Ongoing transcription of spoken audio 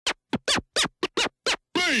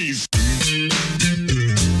noise.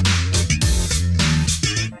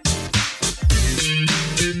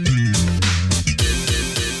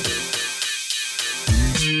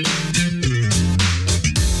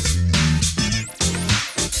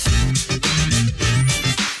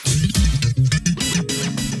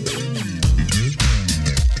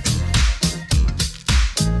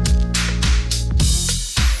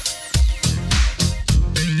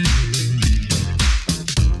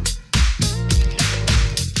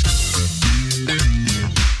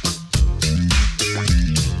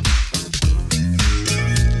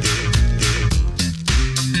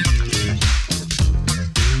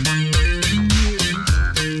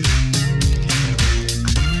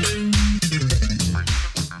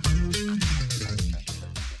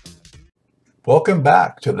 Welcome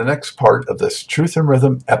back to the next part of this Truth and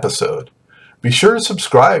Rhythm episode. Be sure to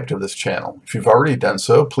subscribe to this channel. If you've already done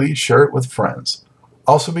so, please share it with friends.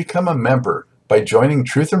 Also become a member by joining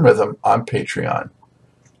Truth and Rhythm on Patreon,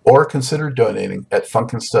 or consider donating at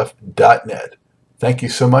funkinstuff.net. Thank you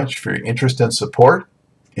so much for your interest and support.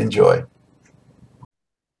 Enjoy.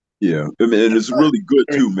 Yeah, I mean, and it's really good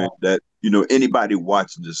too, man, that, anybody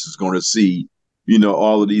watching this is going to see,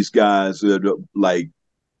 all of these guys that are like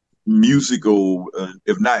musical,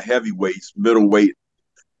 if not heavyweights, middleweight,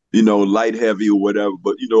 light heavy or whatever.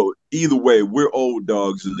 But, either way, we're old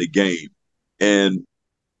dogs in the game. And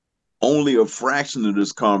only a fraction of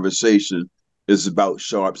this conversation is about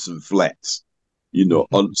sharps and flats.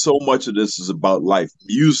 So much of this is about life.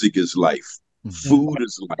 Music is life. Food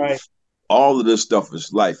is life. Right. All of this stuff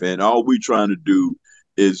is life. And all we're trying to do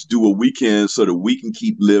is do what we can so that we can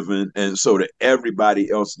keep living, and so that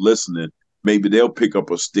everybody else listening, maybe they'll pick up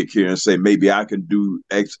a stick here and say, maybe I can do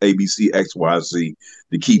X, A, B, C, X, Y, Z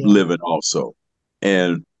to keep living also.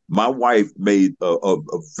 And my wife made a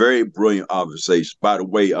very brilliant observation. By the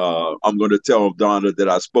way, I'm going to tell Donna that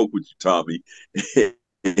I spoke with you, Tommy.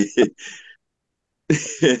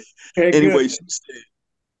 Anyway, she said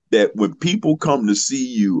that when people come to see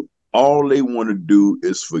you, all they want to do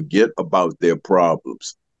is forget about their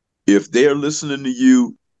problems. If they're listening to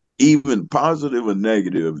you, even positive or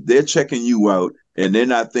negative, they're checking you out and they're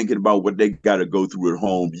not thinking about what they got to go through at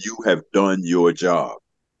home. You have done your job.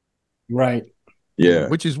 Right. Yeah.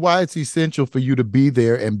 Which is why it's essential for you to be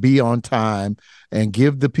there and be on time and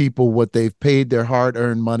give the people what they've paid their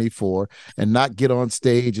hard-earned money for, and not get on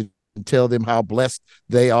stage and tell them how blessed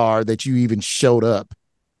they are that you even showed up.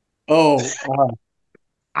 Oh,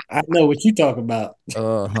 I know what you talk about.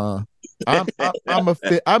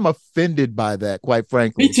 I'm offended by that, quite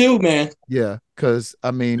frankly. Me too, man. Yeah, because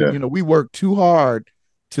I mean, we work too hard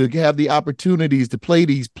to have the opportunities to play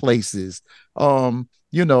these places. I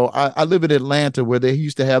live in Atlanta, where they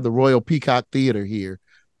used to have the Royal Peacock Theater here.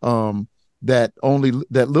 That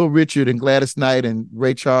Little Richard and Gladys Knight and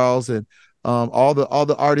Ray Charles and all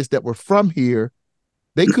the artists that were from here,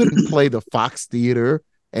 they couldn't play the Fox Theater.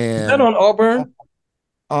 And is that on Auburn?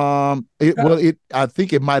 I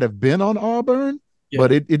think it might have been on Auburn,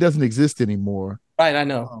 but it doesn't exist anymore. Right, I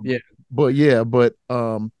know.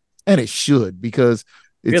 And it should, because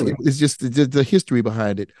it's just the history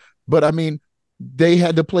behind it. But I mean, they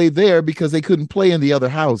had to play there because they couldn't play in the other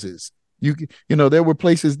houses. There were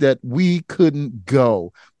places that we couldn't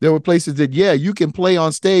go. There were places that, you can play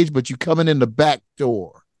on stage, but you coming in the back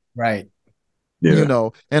door. Right. Yeah.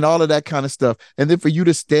 And all of that kind of stuff. And then for you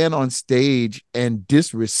to stand on stage and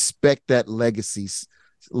disrespect that legacy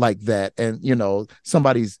like that. And,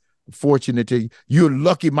 somebody's fortunate you're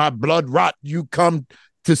lucky my blood rot, you come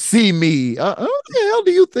to see me. Who the hell do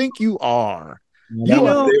you think you are? You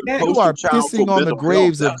are pissing on the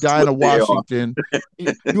graves of Dinah Washington.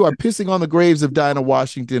 You are pissing on the graves of Dinah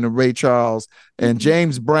Washington and Ray Charles and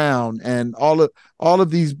James Brown and all of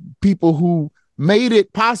these people who made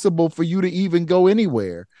it possible for you to even go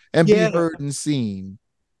anywhere and be heard and seen.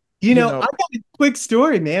 I got a quick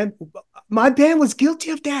story, man. My band was guilty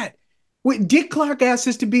of that. Dick Clark asked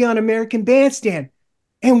us to be on American Bandstand,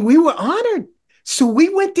 and we were honored. So we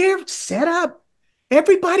went there, set up.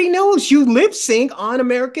 Everybody knows you lip sync on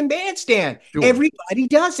American Bandstand. Sure. Everybody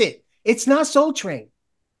does it. It's not Soul Train.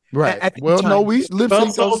 Right. No, we lip sync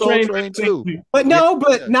on Soul Train too. But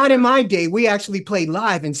not in my day. We actually played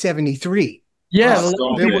live in '73. Yeah,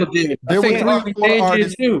 there were 3 or 4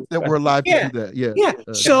 artists that were alive to do that. Yeah.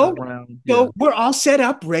 So we're all set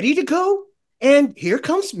up, ready to go, and here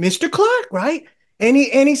comes Mr. Clark, right? And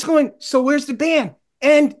he's going, so where's the band?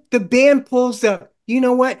 And the band pulls up. You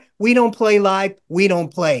know what? We don't play live. We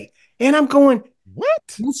don't play. And I'm going,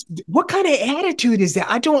 what kind of attitude is that?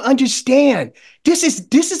 I don't understand. This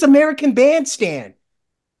is American Bandstand.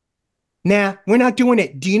 Nah, we're not doing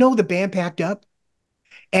it. Do you know the band packed up?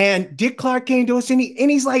 And Dick Clark came to us and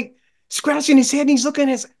he's like scratching his head and he's looking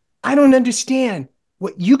at us. I don't understand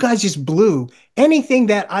what you guys just blew anything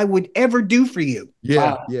that I would ever do for you.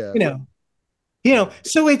 Yeah, yeah.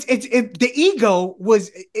 So the ego was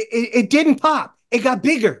it didn't pop. It got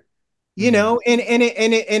bigger, and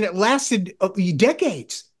it lasted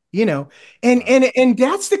decades, and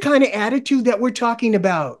that's the kind of attitude that we're talking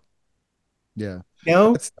about. Yeah.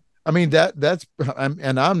 You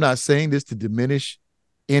And I'm not saying this to diminish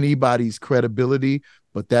anybody's credibility,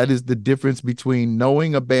 but that is the difference between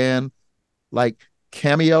knowing a band like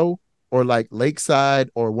Cameo or like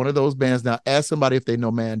Lakeside or one of those bands. Now ask somebody if they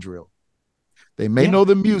know Mandrill. They may know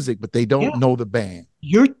the music, but they don't know the band.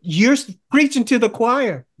 You're preaching to the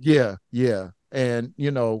choir. Yeah, yeah. And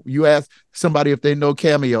you ask somebody if they know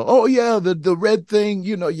Cameo. Oh yeah, the red thing,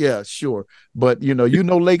 yeah, sure. But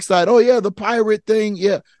Lakeside, oh yeah, the pirate thing,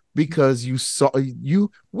 yeah. Because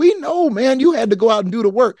we know, man, you had to go out and do the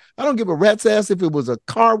work. I don't give a rat's ass if it was a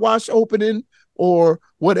car wash opening or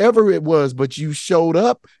whatever it was, but you showed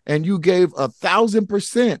up and you gave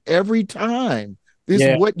 1,000% every time. This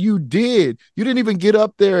is what you did. You didn't even get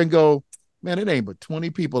up there and go, man, it ain't but 20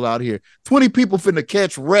 people out here. 20 people finna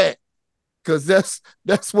catch rat. Because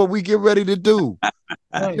that's what we get ready to do.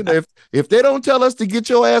 If they don't tell us to get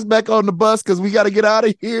your ass back on the bus because we got to get out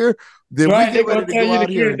of here, then we get ready to go out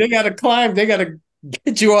here. They got to climb. They got to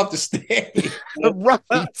get you off the stage.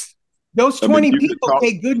 Right. Those 20 people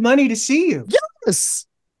pay good money to see you. Yes,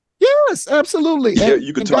 absolutely. Yeah, and,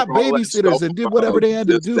 you can and talk got babysitters and did whatever they had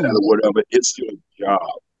to do. Or whatever. It's your job.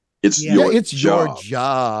 It's your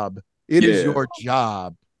job. It is your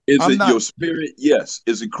job. Is your spirit? Yes.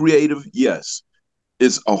 Is it creative? Yes.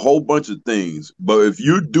 It's a whole bunch of things. But if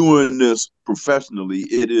you're doing this professionally,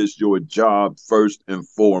 it is your job first and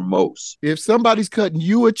foremost. If somebody's cutting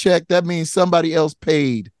you a check, that means somebody else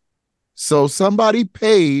paid. So somebody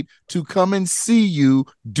paid to come and see you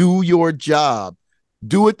do your job.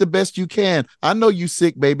 Do it the best you can. I know you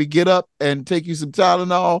sick, baby. Get up and take you some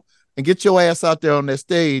Tylenol and get your ass out there on that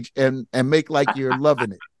stage and make like you're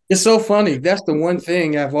loving it. It's so funny. That's the one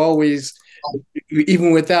thing I've always,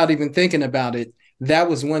 even without even thinking about it, that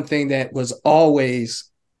was one thing that was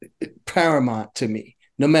always paramount to me,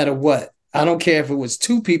 no matter what. I don't care if it was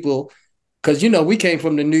two people, because, we came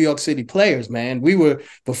from the New York City Players, man. We were,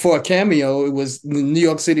 before Cameo, it was the New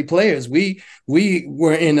York City Players. We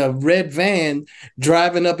were in a red van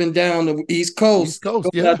driving up and down the East Coast out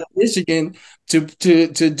to Michigan to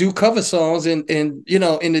do cover songs in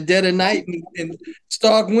the dead of night in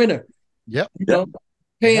stark winter. Yep.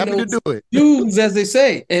 Paying happy those to do it. dues, as they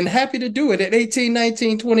say, and happy to do it at 18,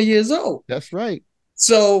 19, 20 years old. That's right.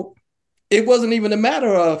 So it wasn't even a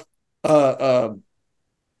matter of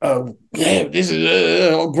this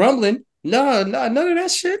is grumbling. No, none of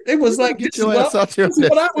that shit. It was like, get your ass out here. This is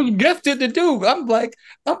what I was gifted to do. I'm like,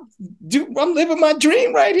 I'm living my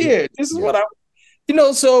dream right here. This is what I,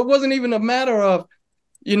 so it wasn't even a matter of,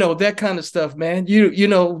 that kind of stuff, man.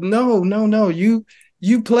 No.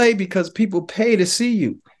 You play because people pay to see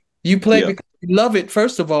you. You play because you love it,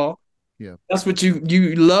 first of all. Yeah. That's what you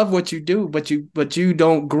love what you do, but you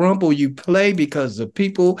don't grumble. You play because the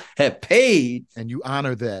people have paid. And you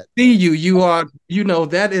honor that. See you. You are,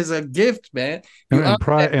 that is a gift, man. And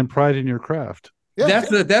pride in your craft. Yeah.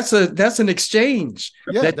 That's an exchange.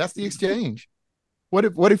 Yeah, that's the exchange.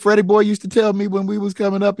 What if Freddie Boy used to tell me when we was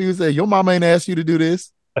coming up, he would say, your mama ain't asked you to do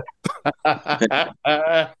this. You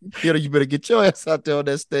better get your ass out there on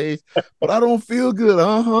that stage. But I don't feel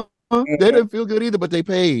good. They didn't feel good either, but they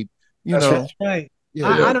paid. That's right. Yeah.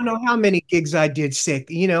 I don't know how many gigs I did sick,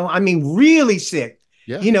 really sick,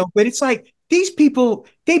 but it's like these people,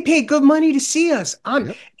 they pay good money to see us.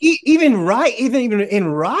 Even in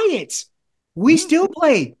riots, we still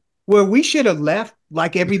played where we should have left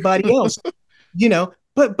like everybody else,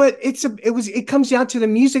 but it comes down to the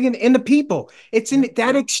music and the people. It's in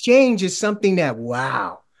that exchange is something that,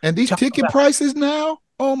 wow. And these ticket prices now,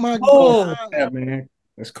 oh my God. Yeah, man.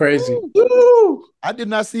 It's crazy. Woo! I did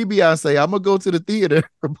not see Beyonce. I'm gonna go to the theater.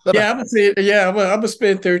 I'm gonna see it. Yeah, I'm gonna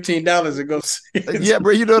spend $13 and go see it. Yeah,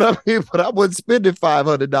 bro, you know what I mean? But I wasn't spending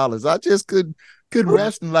 $500. I just couldn't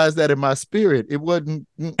rationalize that in my spirit. It wasn't.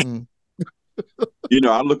 I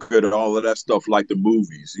look at all of that stuff like the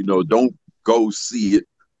movies. Don't go see it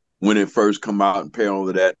when it first come out and pay all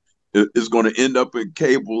of that. It's going to end up in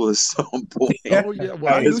cable at some point. Oh yeah,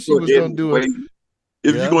 well, I knew she was going to do it.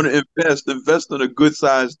 If you're going to invest in a good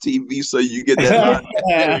sized TV so you get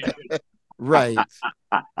that. Right.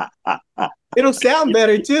 It'll sound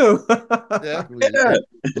better too. Exactly. Yeah.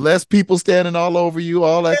 Less people standing all over you,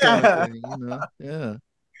 all that kind of thing. Yeah.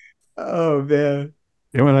 Oh man.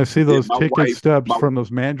 And when I see Yeah, those ticket stubs from those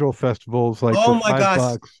mandrel festivals, like Oh for my $5,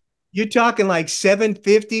 gosh. You're talking like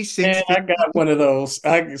 750, And I 650. got one of those.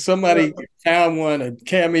 Somebody found one, a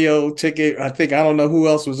Cameo ticket. I don't know who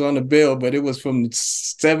else was on the bill, but it was from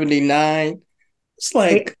 79. It's Hey,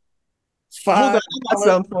 like hold on, $5, I got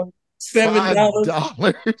something. $7.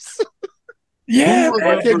 $5. Yeah, Who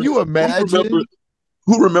man. Can remembers? you Who imagine? remembers?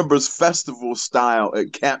 Who remembers festival style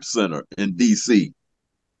at Cap Center in DC?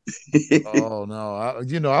 Oh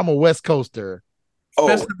no, I'm a West Coaster. Oh,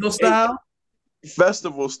 Festival hey, style.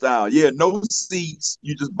 festival style. Yeah, no seats.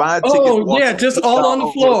 You just buy a ticket, Oh walk yeah, just all on the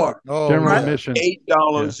over. floor. Oh general Right. yeah, admission. Yeah.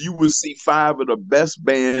 $8, you will see five of the best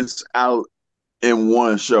bands out in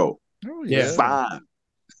one show. oh Yeah. yeah. Five.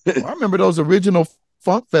 Well, I remember those original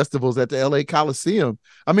funk festivals at the LA Coliseum.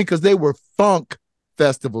 I mean, because they were funk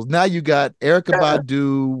festivals. Now you got Erica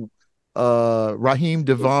Badu, Raheem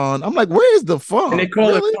Devon. I'm like, where is the And they funk? call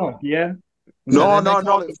it Really? funk. Yeah. Yeah, No, then they no,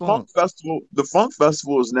 call no. it funk. The funk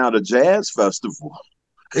festival is now the jazz festival.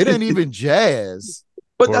 It ain't even jazz.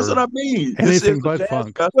 But that's what Or I mean. This is anything the but jazz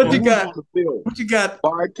funk. What festival. you Yeah. Who's got? on the bill? What you got?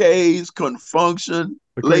 Barcades, Confunction,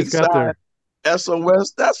 Look what he's got Lakeside, there.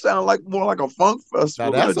 SOS. That sounds like more like a funk Now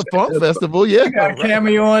festival than a that's a funk jazz festival. Yeah, You got right.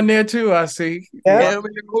 Cameo on there too. I see. Yeah. Yeah.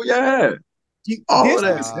 festival. Oh yeah, all This of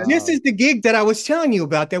that. is this Wow. is the gig that I was telling you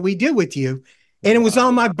about that we did with you. And it was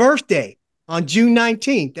on Wow. my birthday on June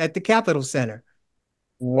 19th at the Capitol Center.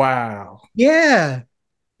 Wow. Yeah.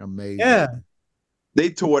 Amazing. Yeah. They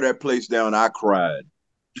tore that place down. I cried.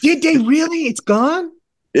 Did they really? It's gone?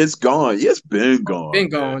 It's gone. It's been Been gone, man.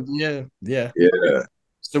 gone. Yeah. Yeah. Yeah,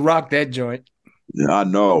 It's to rock that joint. yeah, I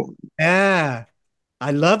know. Yeah.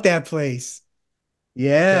 I love that place.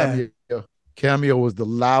 Yeah. Cameo. Cameo was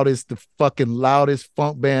the fucking loudest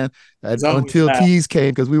funk band It's always until loud. Tease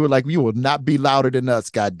came because we were like, you will not be louder than us,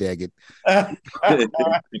 god dang it.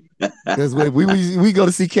 Because we go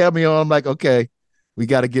to see Cameo, I'm like, okay, we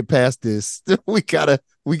got to get past this. we gotta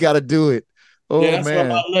do it. Yeah, Oh that's why man.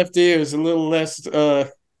 my left ear is a little less than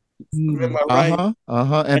my right.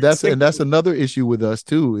 Uh-huh. And that's another issue with us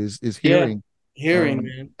too, is Yeah. hearing. Hearing,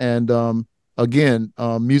 man. And again,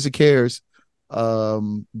 Music Cares,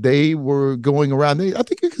 they were going around. I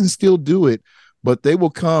think you can still do it, but they will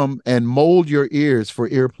come and mold your ears for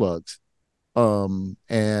earplugs.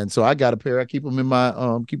 And so I got a pair. I keep them in my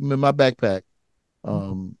backpack.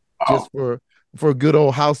 Just for good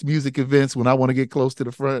old house music events when I want to get close to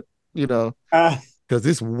the front, because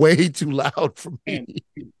it's way too loud for me.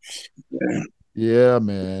 Yeah,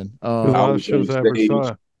 man. A lot I of was shows on I ever stage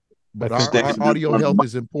saw. But I think our audio health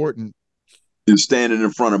is important. standing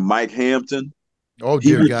in front of Mike Hampton. Oh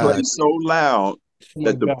He dear would God. play so loud Oh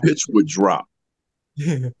my that the God. pitch would drop.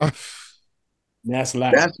 That's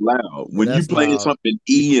loud. That's loud. When you That's play loud. something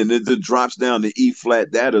E and it just drops down to E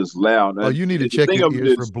flat, that is loud. Oh, And you need to the check thing your of it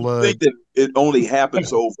ears for is, you think blood. that it only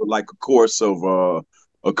happens over like a course of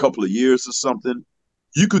a couple of years or something.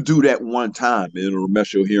 You could do that one time and it'll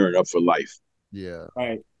mess your hearing up for life. Yeah,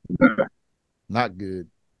 Right. not good.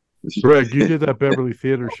 Greg, you did that Beverly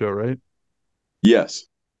Theater show, right? Yes.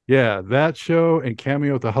 Yeah, that show and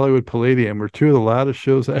Cameo at the Hollywood Palladium were two of the loudest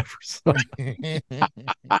shows I ever saw.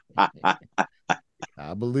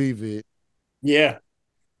 I believe it. Yeah.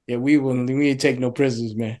 Yeah, we ain't take no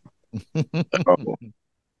prisoners, man. Oh,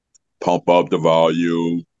 pump up the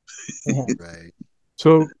volume. Right.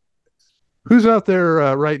 So, who's out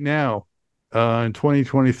there right now in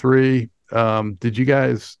 2023? Did you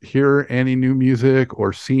guys hear any new music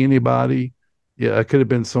or see anybody? Yeah, it could have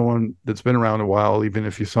been someone that's been around a while, even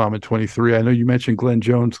if you saw him in 23. I know you mentioned Glenn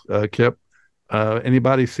Jones, Kip.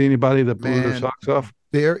 Anybody see anybody that blew their Man, socks off?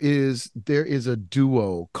 there is a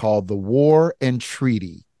duo called The War and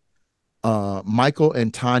Treaty. Michael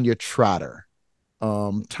and Tanya Trotter.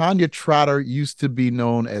 Tanya Trotter used to be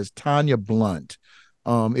known as Tanya Blunt.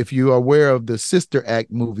 If you are aware of the Sister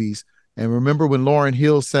Act movies, and remember when Lauryn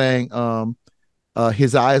Hill sang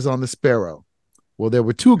His Eyes on the Sparrow. Well, there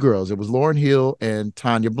were two girls. It was Lauryn Hill and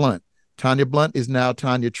Tanya Blunt. Tanya Blunt is now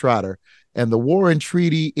Tanya Trotter. And The War and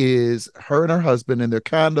Treaty is her and her husband, and they're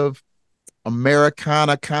kind of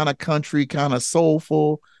Americana, kind of country, kind of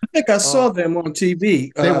soulful. I think I saw them on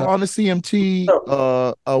TV. They were on the CMT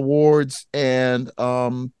awards, and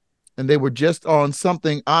they were just on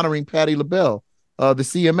something honoring Patti LaBelle, the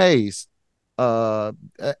CMAs.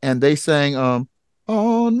 And they sang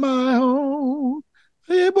On My Own.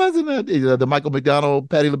 It wasn't the Michael McDonald,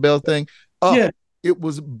 Patti LaBelle thing. Yeah. It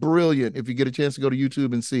was brilliant if you get a chance to go to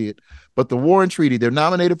YouTube and see it. But The War and Treaty, they're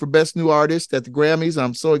nominated for Best New Artist at the Grammys.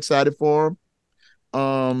 I'm so excited for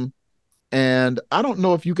them. And I don't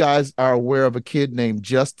know if you guys are aware of a kid named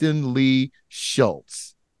Justin Lee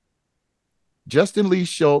Schultz. Justin Lee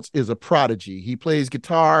Schultz is a prodigy. He plays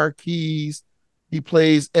guitar, keys, he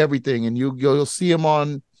plays everything, and you'll see him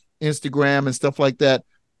on Instagram and stuff like that.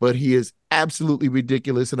 But he is absolutely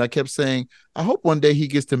ridiculous. And I kept saying, I hope one day he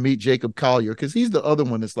gets to meet Jacob Collier, because he's the other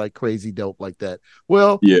one that's like crazy dope like that.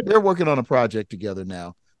 Well, Yeah. they're working on a project together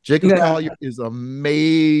now. Jacob Collier is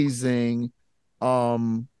amazing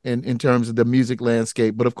in terms of the music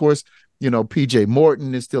landscape. But of course, PJ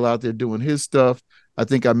Morton is still out there doing his stuff. I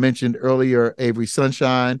think I mentioned earlier Avery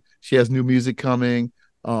Sunshine. She has new music coming.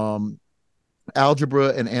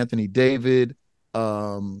 Algebra and Anthony David,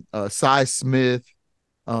 Cy Smith.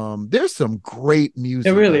 There's some great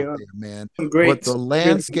music really out there, man. great, but the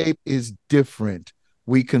landscape is different.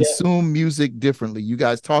 We consume music differently. You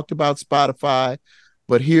guys talked about Spotify,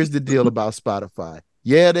 but here's the deal about Spotify.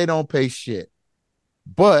 Yeah, they don't pay shit.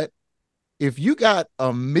 But if you got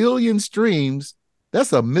 1 million streams,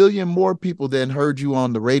 that's 1 million more people than heard you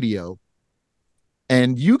on the radio.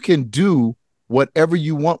 And you can do whatever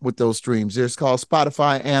you want with those streams. There's called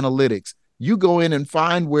Spotify Analytics. You go in and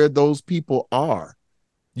find where those people are.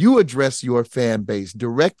 You address your fan base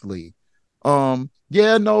directly.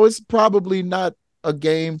 It's probably not a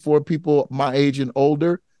game for people my age and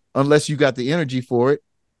older, unless you got the energy for it.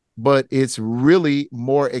 But it's really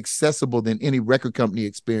more accessible than any record company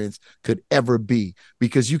experience could ever be,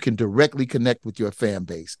 because you can directly connect with your fan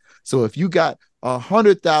base. So if you got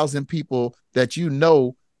 100,000 people that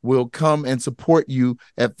will come and support you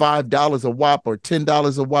at $5 a whop or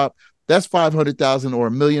 $10 a whop, that's 500,000 or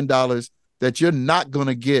 $1 million that you're not going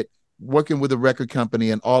to get working with a record company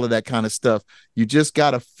and all of that kind of stuff. You just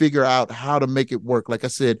got to figure out how to make it work. Like I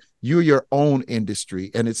said, you're your own industry,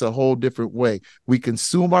 and it's a whole different way. We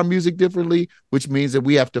consume our music differently, which means that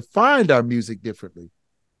we have to find our music differently.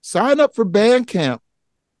 Sign up for Bandcamp.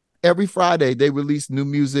 Every Friday, they release new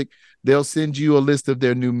music. They'll send you a list of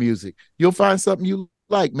their new music. You'll find something you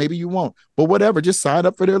like. Maybe you won't, but whatever, just sign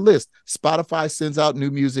up for their list. Spotify sends out new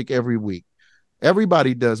music every week.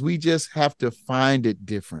 Everybody does. We just have to find it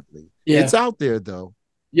differently. Yeah. It's out there, though.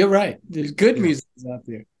 You're right. There's good music out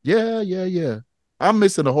there. Yeah. I'm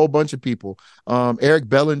missing a whole bunch of people. Eric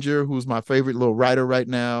Bellinger, who's my favorite little writer right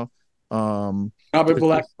now. Robert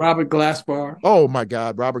Glasper. Oh my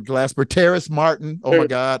God, Robert Glasper. Terrace Martin. Oh my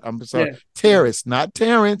God, I'm sorry. Yeah. Terrace, not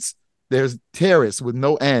Terrence. There's Terrace with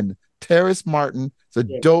no N. Terrace Martin. It's a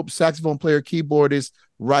dope saxophone player, keyboardist,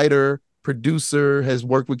 writer, producer, has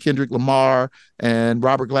worked with Kendrick Lamar and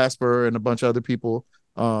Robert Glasper and a bunch of other people.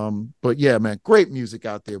 But yeah, man, great music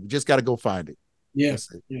out there. We just got to go find it.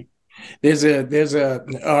 Yes. Yeah. There's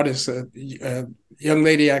an artist, a young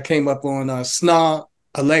lady I came up on, Sna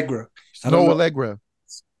Allegra. Allegra.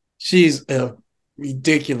 She's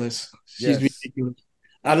ridiculous. She's ridiculous.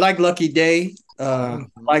 I like Lucky Day.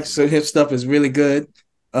 His stuff is really good.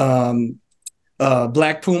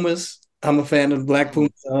 Black Pumas. I'm a fan of Black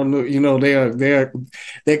Pumas. They're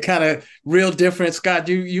kind of real different. Scott,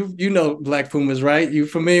 you know Black Pumas, right? You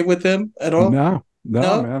familiar with them at all? No, man.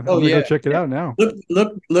 I'm gonna go check it out now.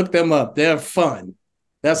 Look them up. They're fun.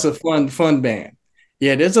 That's a fun band.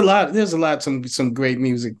 Yeah, there's a lot, some great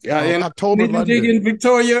music. And October London.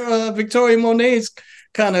 Victoria Monet's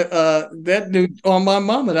kind of that dude on my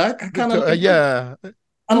mama. I kind of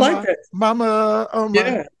I like that. Mama on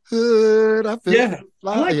my hood. I feel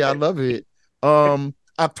I love it.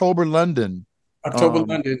 October London.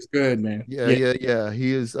 London is good, man. Yeah.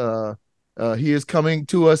 He is coming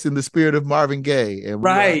to us in the spirit of Marvin Gaye,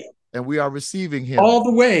 and we are receiving him all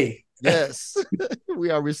the way. Yes, we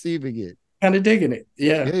are receiving it. Kind of digging it.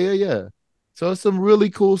 Yeah. So some really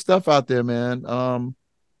cool stuff out there, man.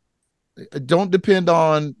 Don't depend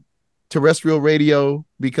on terrestrial radio,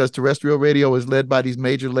 because terrestrial radio is led by these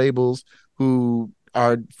major labels who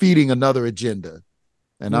are feeding another agenda.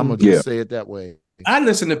 And I'm gonna just say it that way. I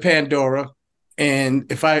listen to Pandora,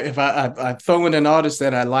 and if I throw in an artist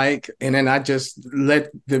that I like, and then I just let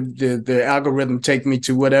the algorithm take me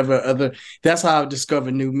to whatever other. That's how I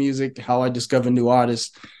discover new music, how I discover new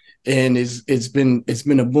artists, and it's been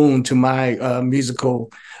a boon to my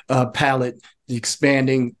musical palette,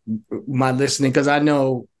 expanding my listening, because I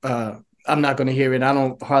know I'm not going to hear it. I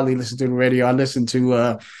don't hardly listen to the radio. I listen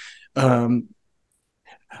to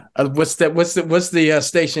what's the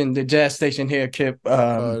station, the jazz station here, Kip?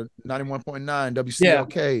 91.9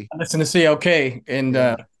 WCLK. I listen to CLK, and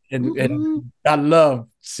I love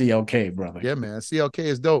CLK, brother. Yeah, man, CLK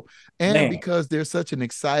is dope. And because there's such an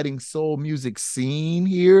exciting soul music scene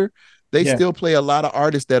here, they still play a lot of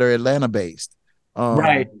artists that are Atlanta based.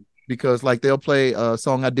 Right. Because like they'll play a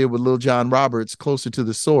song I did with Lil John Roberts, Closer to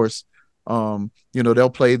the Source. They'll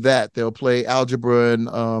play that. They'll play Algebra and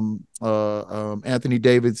Anthony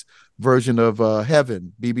David's version of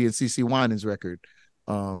Heaven, BB and CC Winans record.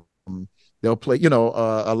 Um, they'll play,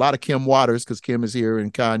 a lot of Kim Waters because Kim is here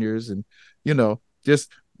and Conyers, and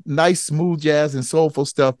just nice smooth jazz and soulful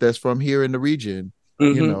stuff that's from here in the region,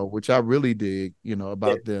 which I really dig,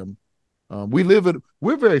 about them.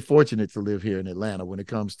 We're very fortunate to live here in Atlanta when it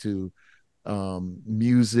comes to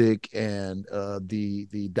music and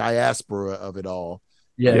the diaspora of it all.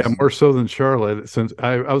 Yes. Yeah, more so than Charlotte, since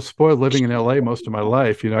I was spoiled living in LA most of my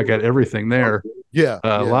life. I got everything there.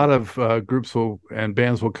 A lot of groups and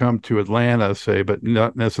bands will come to Atlanta, say, but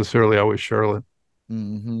not necessarily always Charlotte.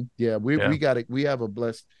 Mm-hmm. Yeah, we got it. We have a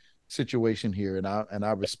blessed situation here, and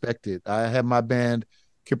I respect it. I have my band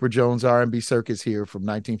Kipper Jones R&B Circus here from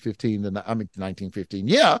 1915 to 1915.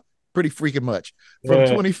 Yeah, pretty freaking much from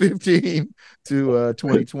 2015 to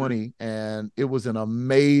 2020, and it was an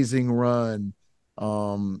amazing run.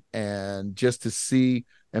 And just to see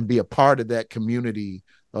and be a part of that community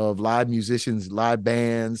of live musicians, live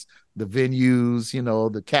bands, the venues,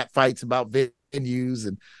 the cat fights about venues,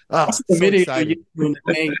 and the so video excited. You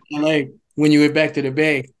in LA when you went back to the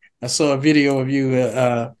Bay. I saw a video of you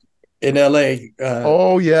in LA.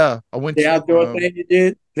 Oh yeah, I went the to outdoor thing you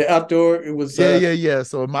did. The outdoor, it was yeah.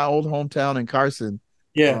 So in my old hometown in Carson,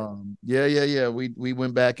 yeah. We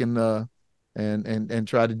went back and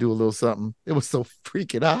tried to do a little something. It was so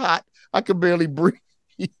freaking hot. I could barely breathe.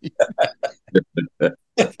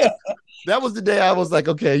 That was the day I was like,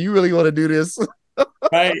 okay, you really want to do this?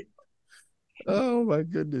 Right. Oh my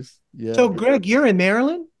goodness. Yeah. So Greg, you're in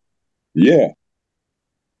Maryland? Yeah.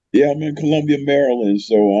 Yeah, I'm in Columbia, Maryland.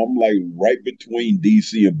 So I'm like right between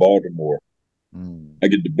DC and Baltimore. I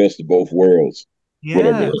get the best of both worlds.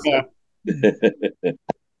 Yeah.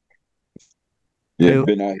 Yeah, I've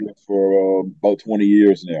been out here for about 20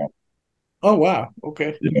 years now. Oh, wow.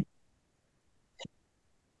 Okay.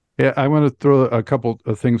 Yeah, I want to throw a couple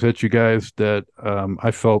of things at you guys that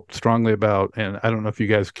I felt strongly about, and I don't know if you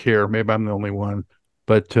guys care. Maybe I'm the only one.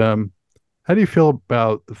 But how do you feel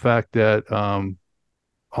about the fact that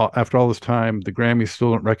after all this time, the Grammys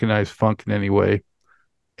still don't recognize funk in any way?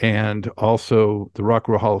 And also the Rock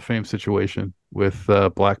and Roll Hall of Fame situation with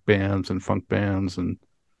black bands and funk bands and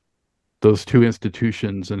those two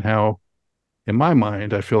institutions, and how, in my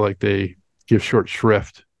mind, I feel like they give short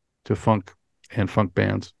shrift to funk and funk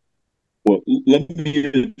bands. Well, let me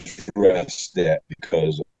address that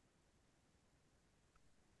because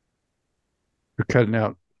you're cutting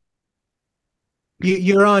out.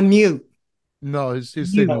 You're on mute. No, his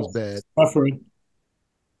signal's bad. Buffering.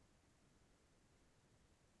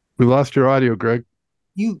 We lost your audio, Greg.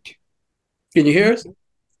 Mute. Can you hear us?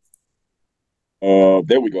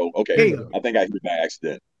 There we go. Okay. I think I hit by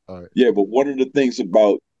accident. All right. Yeah, but one of the things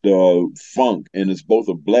about the funk, and it's both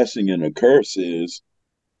a blessing and a curse, is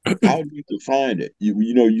how do you define it?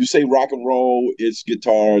 You say rock and roll, it's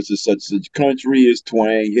guitars, it's such. Country is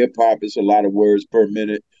twang, hip hop is a lot of words per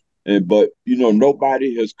minute, but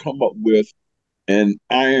nobody has come up with an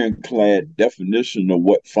ironclad definition of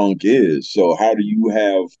what funk is. So how do you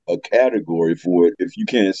have a category for it if you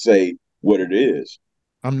can't say what it is?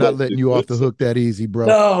 I'm not letting you off the hook that easy, bro.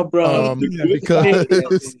 No, bro.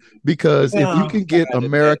 Because if you can get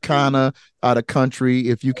Americana out of country,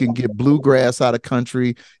 if you can get bluegrass out of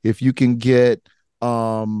country, if you can get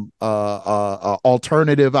alternative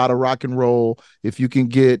out of rock and roll, if you can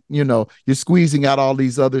get, you're squeezing out all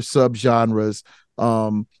these other subgenres,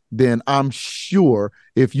 then I'm sure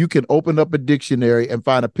if you can open up a dictionary and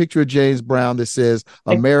find a picture of James Brown that says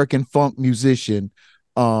American funk musician,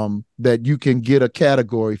 that you can get a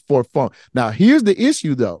category for funk. Now, here's the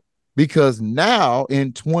issue, though, because now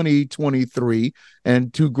in 2023,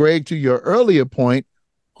 and to Greg, to your earlier point,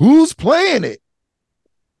 who's playing it?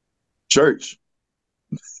 Church.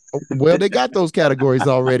 Well, they got those categories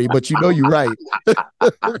already, but you're right.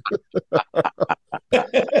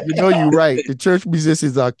 You're right. The church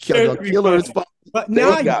musicians are killers. But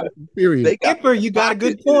now, Kipper, you got a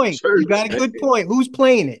good point. You got a good point. Who's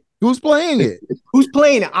playing it? Who's playing it? Who's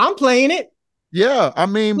playing it? I'm playing it. Yeah, I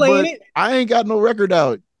mean, but I ain't got no record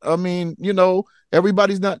out. I mean,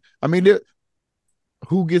 everybody's not. I mean,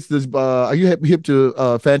 who gets this? Are you hip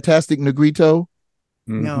to Fantastic Negrito?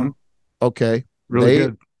 No. Okay. Really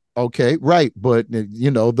good. Okay, right. But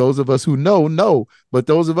those of us who know. But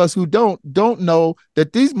those of us who don't know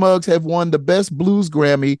that these mugs have won the best blues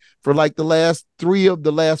Grammy for like the last 3 of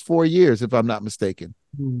the last 4 years, if I'm not mistaken.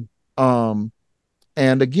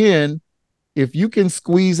 And again, if you can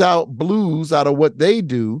squeeze out blues out of what they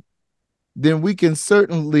do, then we can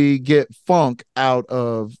certainly get funk out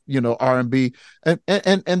of R&B, and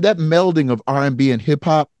that melding of R&B and hip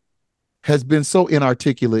hop has been so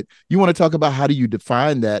inarticulate. You want to talk about how do you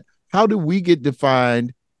define that? how do we get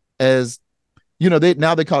defined as, they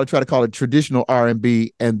try to call it traditional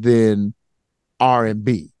R&B and then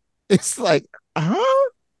R&B. It's like, huh?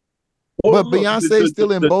 Well, But look, Beyonce's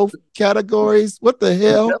still in both categories. What the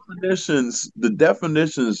hell? the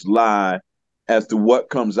definitions lie as to what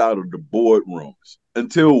comes out of the boardrooms.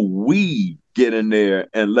 Until we get in there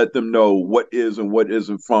and let them know what is and what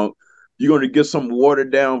isn't funk, you're going to get some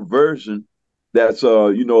watered down version that's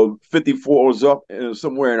 54s up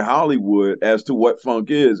somewhere in Hollywood as to what funk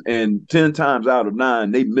is, and 10 times out of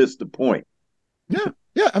 9 they miss the point. Yeah,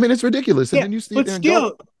 yeah. I mean, it's ridiculous. And Yeah, then you sit but there and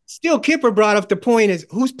go, still, Kipper brought up the point is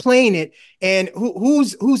who's playing it and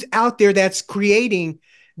who's out there that's creating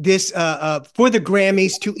this for the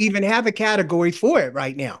Grammys to even have a category for it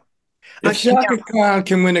right now. If Shaka Khan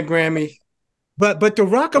can win a Grammy, but the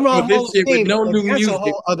Rock and Roll Hall this of year with Fame, no new that's a music,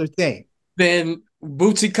 whole other thing. then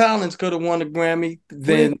Bootsy Collins could have won a Grammy.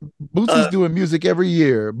 Then Bootsy's doing music every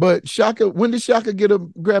year, but when did Shaka get a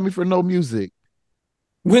Grammy for no music?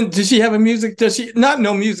 when did she have a music? Does she not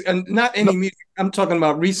no music and not any No. music? I'm talking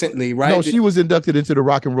about recently, right? No, she was inducted into the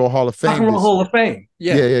Rock and Roll Hall of Fame. Rock and Roll Hall of Fame.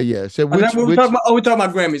 Yeah, yeah. So we're talking about. Oh, we're talking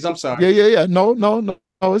about Grammys. I'm sorry. Yeah. No.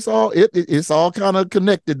 It's all kind of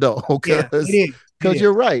connected though, because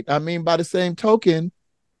you're right. I mean, by the same token,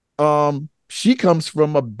 she comes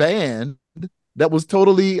from a band that was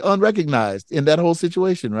totally unrecognized in that whole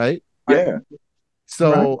situation, right? Yeah.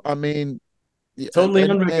 So I mean, totally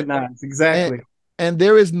unrecognized. Exactly. And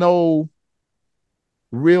there is no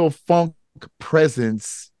real funk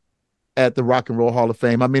presence at the Rock and Roll Hall of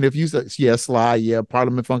Fame. I mean, if you said, Sly,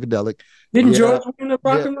 Parliament Funkadelic. Didn't George win the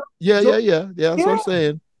Rock and Roll? Yeah. That's what I'm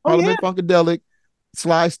saying. Parliament Funkadelic,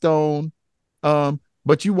 Sly Stone.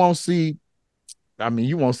 But you won't see,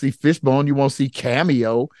 you won't see Fishbone, you won't see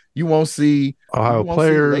Cameo, you won't see Ohio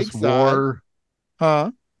Players, War.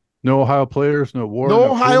 Huh? No Ohio Players, no War.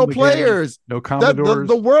 No Ohio Players. No Commodores.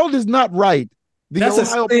 The world is not right. That's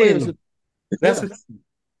Ohio Players. That's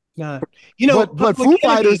but Foo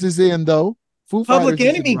Fighters is in though. Public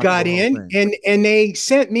Enemy got in, and they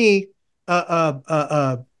sent me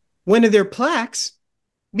one of their plaques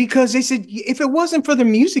because they said if it wasn't for the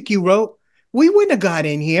music you wrote, we wouldn't have got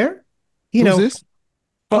in here. Who's this?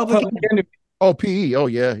 Public Enemy. Oh, PE. Oh,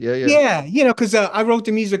 yeah. Yeah, because I wrote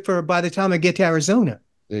the music for By the Time I Get to Arizona.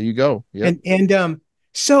 There you go. Yeah. And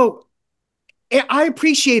so I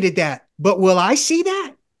appreciated that, but will I see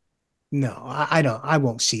that? No, I don't. I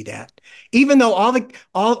won't see that. Even though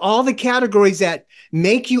all the categories that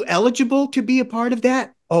make you eligible to be a part of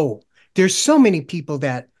that, there's so many people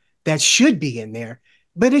that should be in there,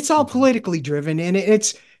 but it's all politically driven, and I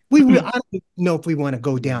don't know if we want to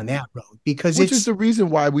go down that road because which is the reason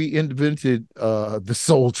why we invented the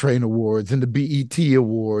Soul Train Awards and the BET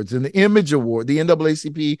Awards and the Image Award, the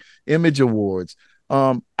NAACP Image Awards.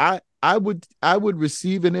 I would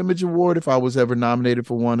receive an Image Award if I was ever nominated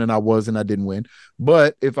for one, and I didn't win.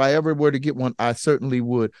 But if I ever were to get one, I certainly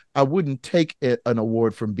would. I wouldn't take an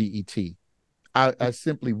award from BET. I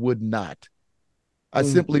simply would not. I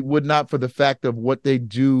simply would not, for the fact of what they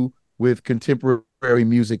do with contemporary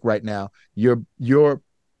music right now. You're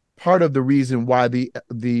part of the reason why the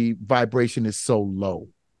vibration is so low.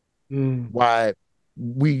 Why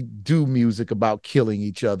we do music about killing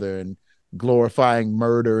each other and glorifying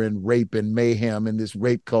murder and rape and mayhem and this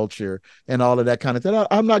rape culture and all of that kind of thing.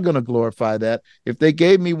 I'm not going to glorify that. If they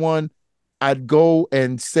gave me one, I'd go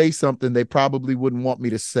and say something they probably wouldn't want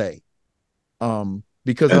me to say.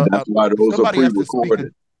 Because that's why those are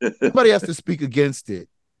pre-recorded. Somebody has to speak against it.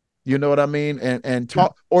 You know what I mean? And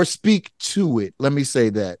talk or speak to it. Let me say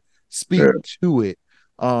that. Speak to it.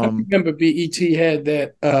 I remember BET had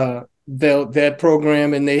that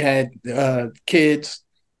program, and they had kids.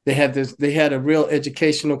 They had a real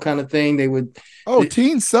educational kind of thing.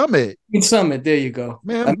 Teen Summit. Teen Summit, there you go.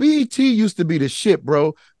 Man, BET used to be the shit,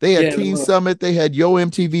 bro. They had Teen Summit, they had Yo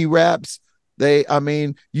MTV Raps.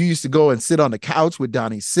 You used to go and sit on the couch with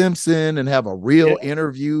Donnie Simpson and have a real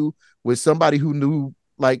interview with somebody who knew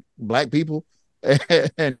like black people,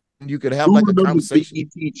 and you could have like a conversation.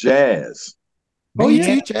 BET Jazz.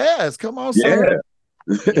 Jazz. Come on, sir.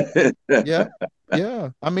 Yeah.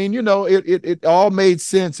 I mean, it all made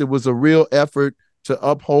sense. It was a real effort to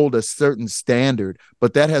uphold a certain standard,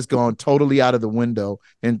 but that has gone totally out of the window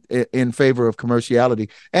in favor of commerciality.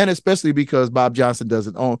 And especially because Bob Johnson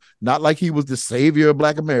doesn't own, not like he was the savior of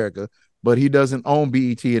Black America, but he doesn't own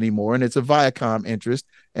BET anymore. And it's a Viacom interest.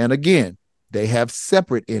 And again, they have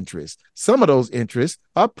separate interests. Some of those interests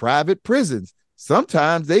are private prisons.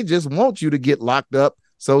 Sometimes they just want you to get locked up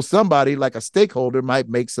so somebody like a stakeholder might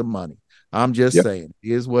make some money. I'm just saying, it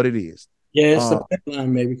is what it is. Yeah, it's the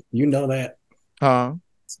pipeline, maybe. You know that. Huh?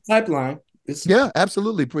 pipeline. It's Yeah,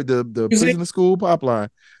 absolutely. The music. prison to school pipeline.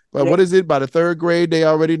 But Yeah. what is it? By the third grade, they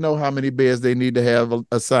already know how many beds they need to have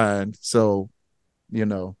assigned. So, you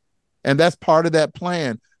know, and that's part of that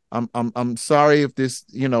plan. I'm sorry if this,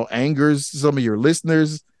 angers some of your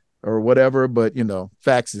listeners or whatever, but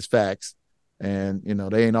facts is facts. And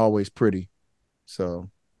they ain't always pretty. So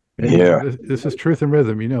Yeah. This is truth and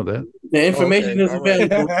rhythm. You know that. The information okay, is all right.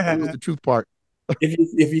 available. What was the truth part?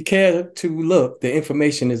 If you care to look, the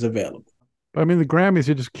information is available. I mean, the Grammys,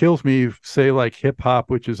 it just kills me, say, like hip hop,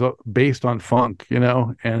 which is based on funk,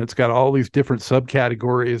 and it's got all these different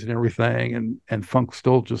subcategories and everything, and funk's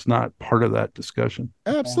still just not part of that discussion.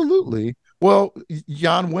 Absolutely. Well,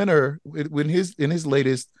 Jan Winter, when in his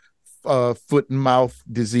latest foot and mouth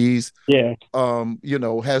disease, Yeah.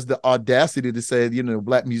 has the audacity to say,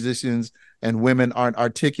 black musicians and women aren't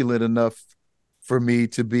articulate enough for me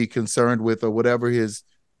to be concerned with, or whatever his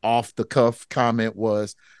off the cuff comment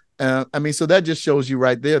was. I mean, so that just shows you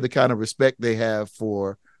right there the kind of respect they have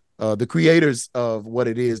for the creators of what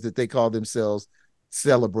it is that they call themselves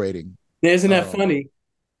celebrating. Isn't that funny?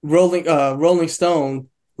 Rolling Stone,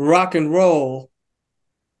 rock and roll.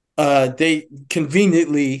 They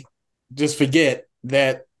conveniently just forget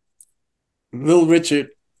that Little Richard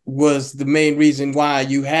was the main reason why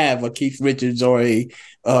you have a Keith Richards or a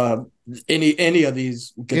any of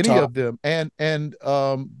these Any guitars. of them, and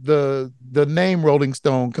the name Rolling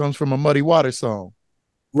Stone comes from a Muddy Waters song.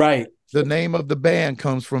 Right. The name of the band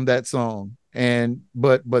comes from that song, and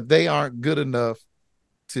but they aren't good enough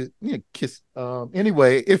to kiss.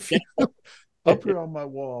 Anyway, if you up here on my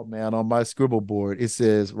wall, man, on my scribble board, it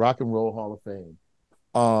says Rock and Roll Hall of Fame.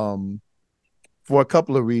 For a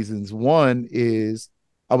couple of reasons. One is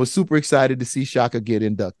I was super excited to see Shaka get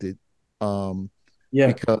inducted. Yeah.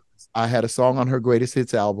 Because I had a song on her greatest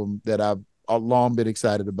hits album that I've long been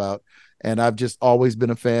excited about, and I've just always been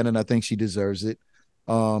a fan, and I think she deserves it.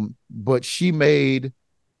 But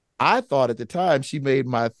I thought at the time she made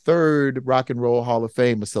my third Rock and Roll Hall of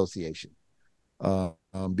Fame association,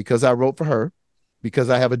 because I wrote for her, because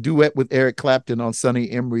I have a duet with Eric Clapton on Sonny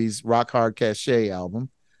Emery's Rock Hard Cachet album,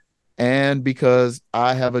 and because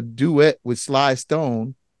I have a duet with Sly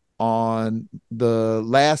Stone on the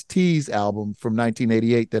Last Tease album from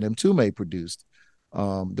 1988 that Mtume produced,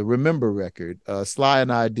 the Remember record. Sly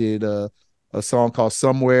and I did a song called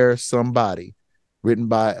Somewhere Somebody, written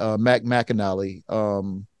by Mac McAnally.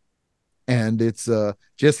 And it's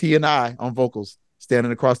just he and I on vocals,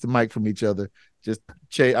 standing across the mic from each other.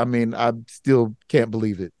 I mean, I still can't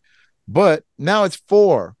believe it. But now it's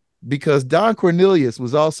 4, because Don Cornelius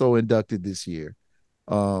was also inducted this year.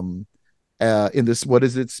 In this, what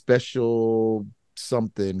is it, special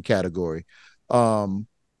something category. And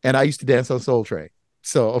I used to dance on Soul Train.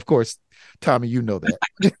 So, of course, Tommy, you know that.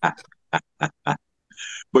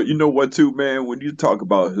 But you know what, too, man? When you talk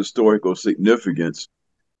about historical significance,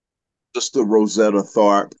 just the Rosetta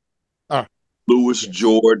Tharpe, Ah, Louis yes.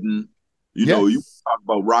 Jordan, you Yes. talk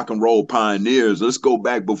about rock and roll pioneers. Let's go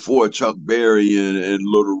back before Chuck Berry and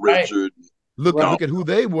Little Right. Richard. Right. Look at who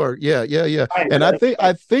they were. Yeah. Right. And I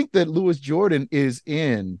think that Louis Jordan is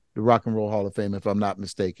in the Rock and Roll Hall of Fame, if I'm not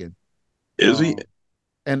mistaken. Is he?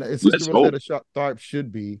 And Sister Let's hope. Rosetta Tharpe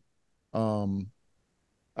should be. Um,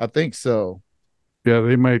 I think so. Yeah,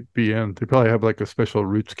 they might be in. They probably have like a special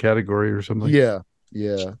roots category or something. Yeah.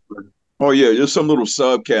 Oh yeah, just some little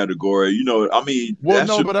subcategory. I mean, Well, that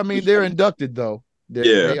no, should but I mean they're inducted though. yeah,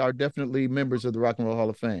 They are definitely members of the Rock and Roll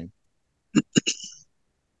Hall of Fame.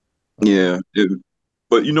 yeah.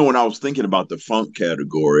 But when I was thinking about the funk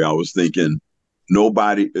category, I was thinking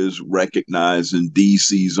nobody is recognizing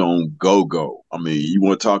DC's own Go Go. I mean, you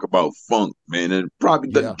want to talk about funk, man, and it probably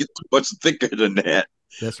Yeah, doesn't get too much thicker than that.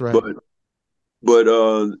 that's right. But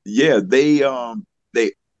yeah, they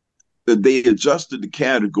adjusted the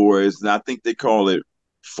categories, and I think they call it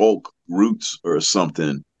folk roots or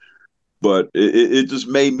something. But it just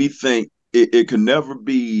made me think it could never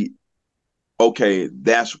be okay.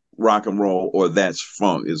 That's rock and roll or that's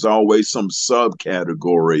funk. It's always some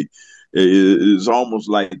subcategory. It's almost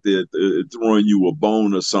like they're throwing you a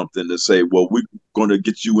bone or something to say, well, we're going to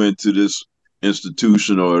get you into this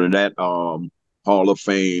institution or that Hall of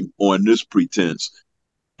Fame on this pretense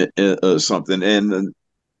or something. And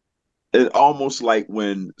it almost like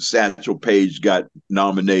when Satchel Paige got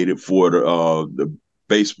nominated for the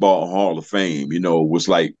Baseball Hall of Fame, was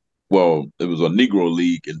like, well, it was a Negro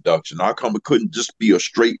League induction. How come it couldn't just be a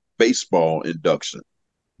straight baseball induction?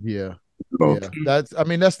 Yeah, You know, I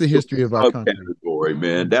mean that's the history of our country. subcategory,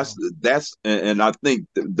 man. You know. And I think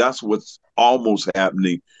that's what's almost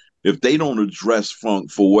happening. If they don't address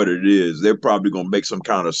funk for what it is, they're probably gonna make some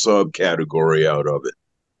kind of subcategory out of it.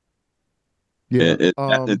 Yeah.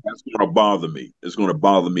 And that's going to bother me. It's going to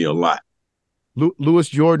bother me a lot. Louis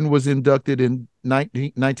Jordan was inducted in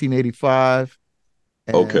 1985,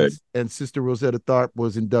 Okay, and Sister Rosetta Tharpe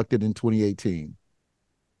was inducted in 2018.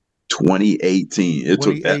 2018. It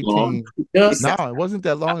took that long. 2018. Yes. No, it wasn't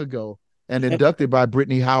that long ago. And inducted by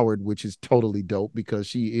Brittany Howard, which is totally dope because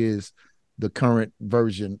she is the current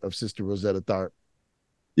version of Sister Rosetta Tharpe.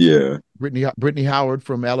 Yeah, Brittany Howard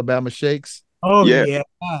from Alabama Shakes. Oh yeah, yeah.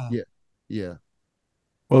 Yeah. Yeah.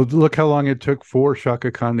 Well, look how long it took for Shaka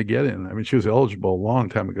Khan to get in. I mean, she was eligible a long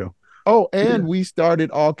time ago. Oh, yeah, and we started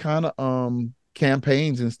all kind of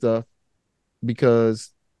campaigns and stuff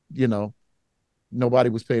because, you know, nobody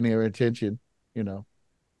was paying their attention, you know.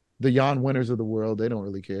 The Jan Winners of the world, they don't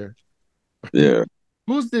really care. yeah.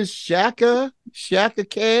 Who's this Shaka? Shaka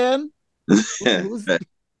Khan? Who's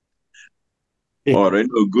Oh, they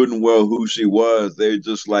know good and well who she was. They're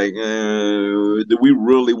just like, do we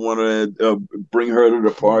really want to bring her to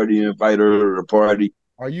the party, invite her to the party?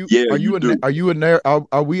 Yeah, you do. are you a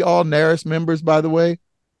are we all NARIS members, by the way?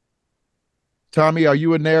 Tommy, are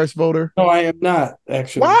you a NARIS voter? No, I am not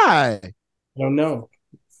actually. Why? I don't know.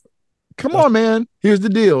 Come on, man. Here's the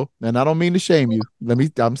deal. And I don't mean to shame you.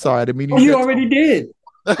 I'm sorry, I didn't mean to Oh, use you that already tone. did.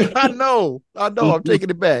 I'm taking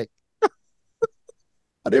it back.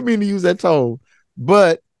 I didn't mean to use that tone.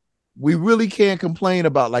 But we really can't complain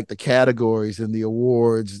about like the categories and the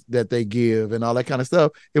awards that they give and all that kind of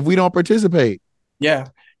stuff if we don't participate. Yeah.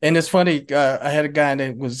 And it's funny, I had a guy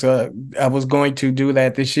that was I was going to do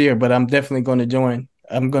that this year, but I'm definitely going to join.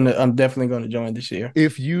 I'm definitely going to join this year.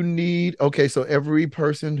 If you need, okay, so every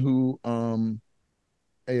person who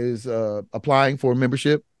is applying for a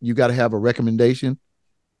membership, you got to have a recommendation.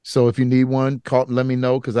 So if you need one, call, let me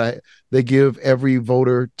know, because they give every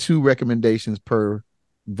voter 2 recommendations per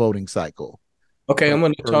voting cycle. Okay, I'm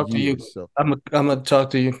going to talk to year, you. so. I'm going to talk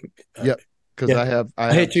to you. Yep, because Yeah.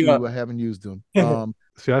 I have 2. I haven't used them.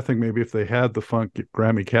 See, I think maybe if they had the funk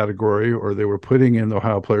Grammy category, or they were putting in the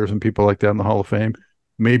Ohio players and people like that in the Hall of Fame,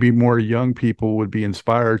 maybe more young people would be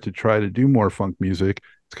inspired to try to do more funk music.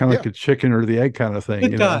 It's kind of like a chicken or the egg kind of thing.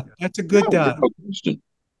 Good dot. That's a good dot.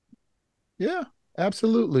 Yeah,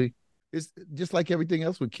 absolutely. It's just like everything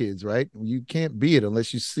else with kids, right? You can't be it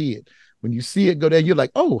unless you see it. When you see it go down, you're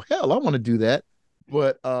like, oh, hell, I want to do that.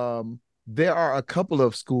 But there are a couple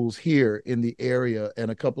of schools here in the area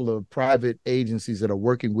and a couple of private agencies that are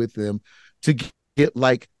working with them to get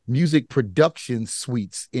like music production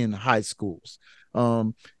suites in high schools,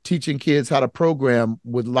 teaching kids how to program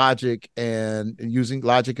with Logic and using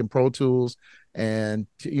Logic and Pro Tools, and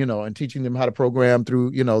and teaching them how to program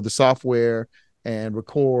through the software and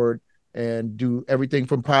record and do everything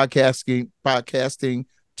from podcasting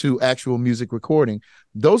to actual music recording.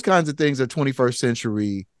 Those kinds of things are 21st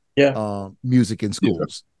century music in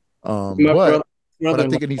schools. But I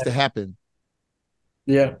think it needs to happen.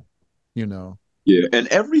 Yeah. Yeah, and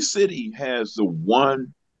every city has the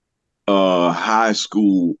one high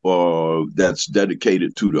school that's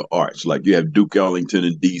dedicated to the arts. Like you have Duke Ellington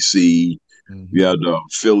in DC. Mm-hmm. You have the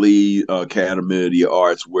Philly Academy of the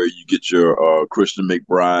Arts, where you get your Christian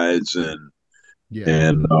McBrides and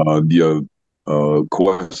your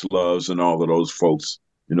Questloves and all of those folks.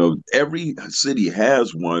 Every city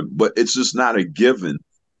has one, but it's just not a given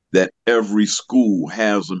that every school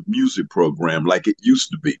has a music program like it used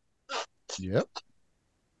to be. Yep.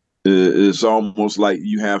 It's almost like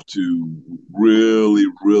you have to really,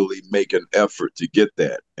 really make an effort to get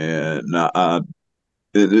that. And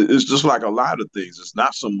it's just like a lot of things. It's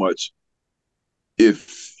not so much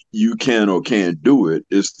if you can or can't do it,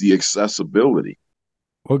 it's the accessibility.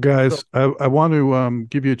 Well, guys, I want to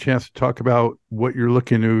give you a chance to talk about what you're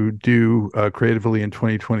looking to do creatively in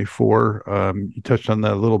 2024. You touched on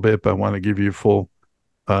that a little bit, but I want to give you a full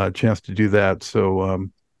chance to do that. So,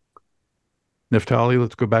 Naftali,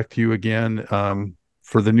 let's go back to you again.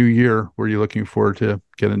 For the new year, what are you looking forward to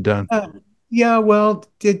getting done? Yeah, well,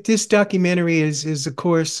 this documentary is of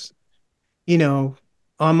course, on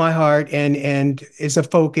my heart and is a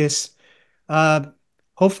focus.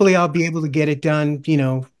 Hopefully I'll be able to get it done,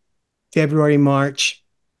 February, March,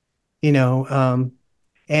 and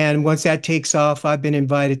once that takes off, I've been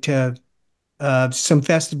invited to some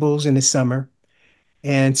festivals in the summer.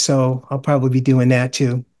 And so I'll probably be doing that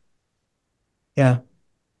too. Yeah.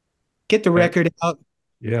 Get the record out.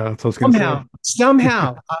 Yeah, that's what I was going to say.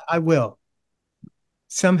 Somehow I will.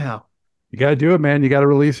 Somehow. You got to do it, man. You got to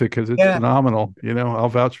release it because it's phenomenal. I'll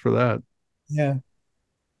vouch for that. Yeah.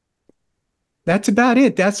 That's about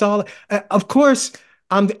it. That's all. Of course,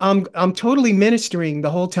 I'm totally ministering the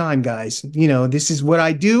whole time, guys. This is what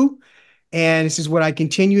I do, and this is what I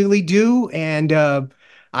continually do. And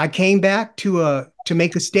I came back to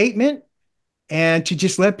make a statement and to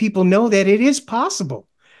just let people know that it is possible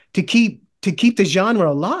to keep the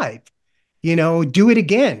genre alive. Do it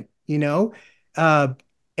again, uh,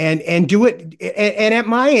 and do it and at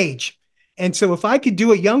my age. And so if I could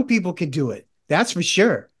do it, young people could do it. That's for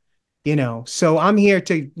sure. So I'm here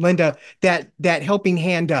to lend that helping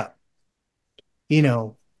hand up.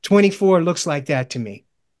 24 looks like that to me.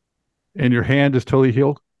 And your hand is totally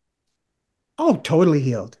healed? Oh, totally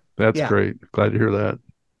healed. That's Yeah. great. Glad to hear that.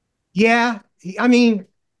 Yeah. I mean,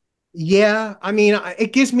 yeah. I mean,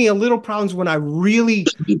 it gives me a little problems when I really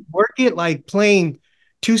work it, like playing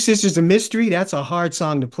Two Sisters of Mystery. That's a hard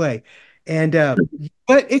song to play. And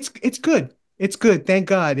but it's good. It's good. Thank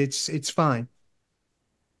God. It's fine.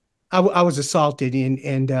 I was assaulted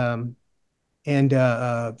in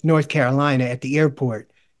North Carolina at the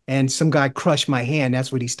airport, and some guy crushed my hand.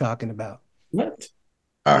 That's what he's talking about. What?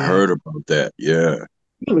 I Yeah. heard about that. Yeah.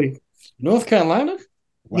 Really? North Carolina?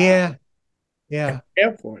 Wow. Yeah. Yeah.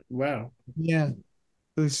 Airport. Wow. Yeah.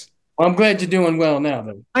 It was, Well, I'm glad you're doing well now,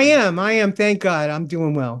 though. I am. I am. Thank God. I'm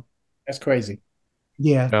doing well. That's crazy.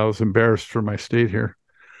 Yeah. I was embarrassed for my state here.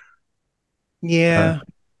 Uh, Yeah.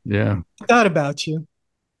 yeah. I thought about you.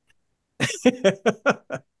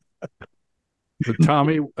 But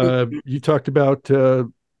Tommy, you talked about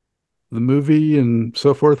the movie and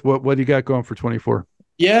so forth. What do you got going for 24?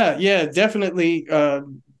 Yeah, definitely.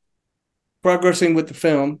 Progressing with the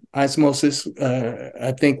film Osmosis.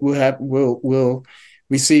 I think we'll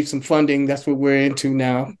receive some funding. That's what we're into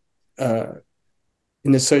now.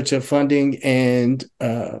 In the search of funding and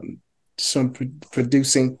some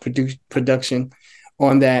production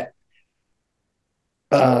on that.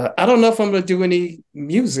 I don't know if I'm going to do any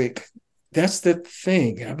music. That's the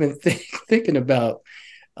thing I've been thinking about.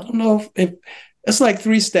 I don't know if it's like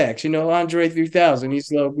Three Stacks, Andre 3000.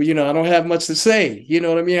 He's like, I don't have much to say. You know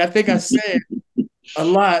what I mean? I think I said a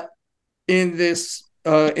lot in this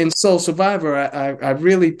in Soul Survivor. I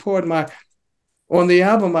really poured on the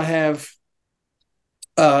album. I have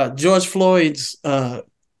George Floyd's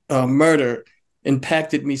murder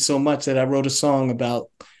impacted me so much that I wrote a song about,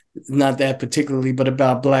 not that particularly, but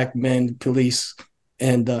about Black men, police,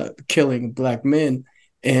 and killing Black men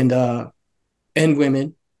and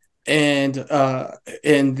women, and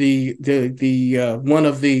the one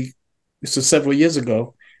of the this was several years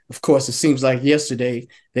ago. Of course, it seems like yesterday.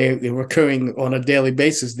 They're occurring on a daily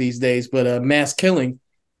basis these days, but mass killing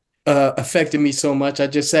affected me so much. I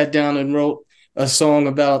just sat down and wrote a song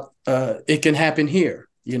about "It Can Happen Here."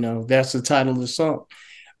 That's the title of the song.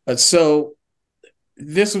 So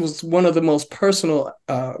this was one of the most personal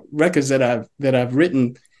records that I've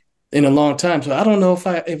written in a long time. So I don't know if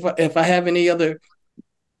I have any other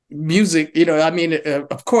music. I mean,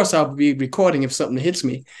 of course I'll be recording if something hits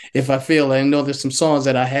me. If I feel, I know there's some songs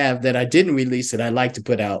that I have that I didn't release that I like to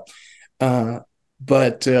put out.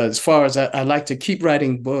 But as far as I like to keep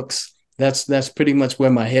writing books, that's pretty much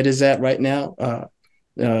where my head is at right now.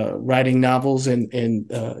 Writing novels and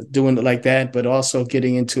doing it like that, but also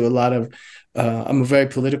getting into a lot of. I'm a very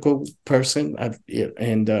political person,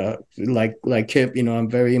 and like Kip, I'm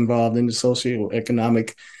very involved in the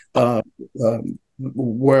socio-economic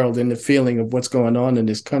world and the feeling of what's going on in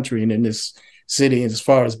this country and in this city, as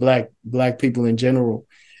far as black people in general,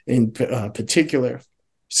 in particular.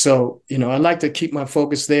 So, I like to keep my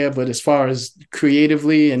focus there, but as far as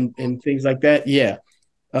creatively and things like that, yeah,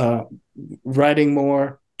 uh, writing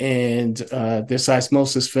more and this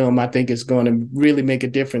Osmosis film, I think, is going to really make a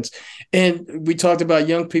difference. And we talked about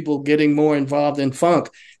young people getting more involved in funk.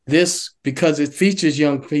 This, because it features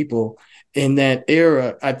young people in that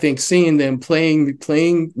era, I think seeing them playing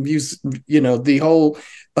music, the whole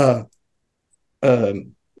uh,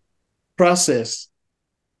 process.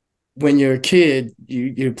 When you're a kid,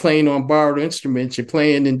 you're playing on borrowed instruments, you're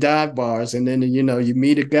playing in dive bars, and then you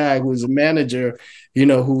meet a guy who's a manager,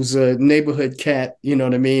 who's a neighborhood cat, you know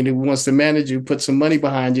what I mean, who wants to manage you, put some money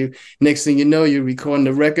behind you. Next thing you know, you're recording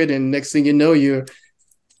the record, and next thing you know, you're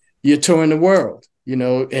touring the world,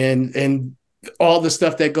 and all the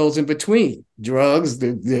stuff that goes in between, drugs,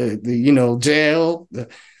 the jail,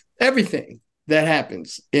 everything that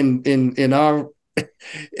happens in our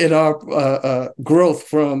in our growth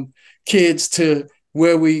from kids to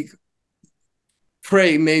where we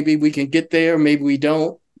pray maybe we can get there, maybe we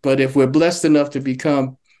don't. But if we're blessed enough to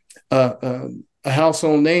become a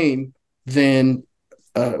household name, then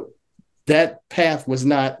that path was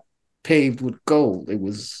not paved with gold.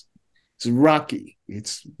 It's rocky.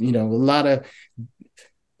 It's a lot of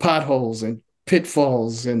potholes and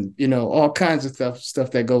pitfalls and all kinds of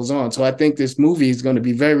stuff that goes on. So I think this movie is going to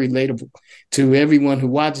be very relatable to everyone who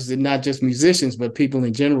watches it, not just musicians but people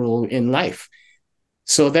in general in life.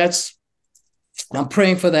 So I'm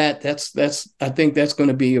praying for that. I think that's going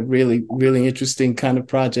to be a really, really interesting kind of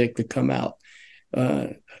project to come out.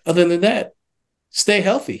 Other than that, stay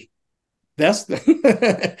healthy. That's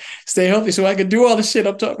stay healthy so I can do all the shit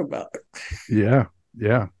I'm talking about. Yeah.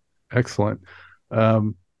 Excellent.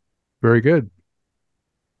 Very good.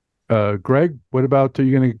 Greg, what about, are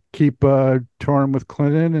you going to keep touring with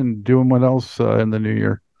Clinton and doing what else in the new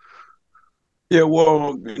year? Yeah,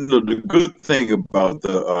 well, the good thing about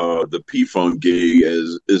the P Funk gig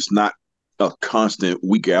is it's not a constant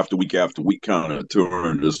week after week after week kind of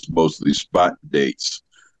touring. It's mostly spot dates,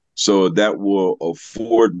 so that will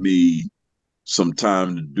afford me some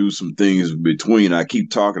time to do some things in between. I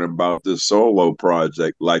keep talking about this solo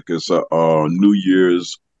project like it's a New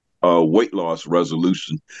Year's weight loss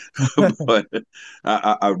resolution, but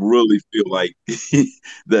I really feel like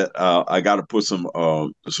that I got to put some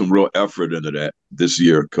real effort into that this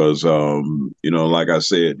year because like I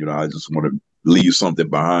said, I just want to leave something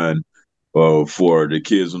behind for the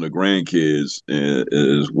kids and the grandkids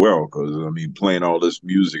as well. Because I mean, playing all this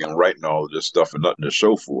music and writing all of this stuff and nothing to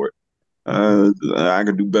show for it. I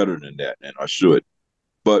can do better than that, and I should.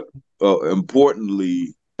 But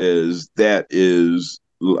importantly, is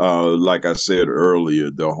like I said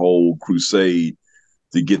earlier, the whole crusade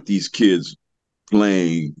to get these kids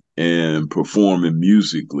playing and performing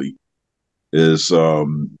musically is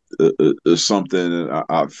something that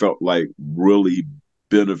I felt like really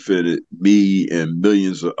benefited me and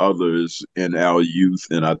millions of others in our youth,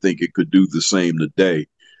 and I think it could do the same today,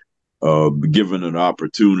 given an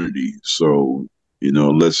opportunity. So,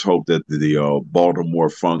 let's hope that the Baltimore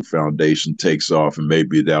Funk Foundation takes off, and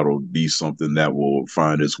maybe that'll be something that will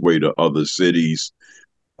find its way to other cities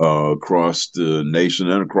across the nation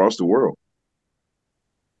and across the world.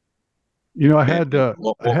 I And, had,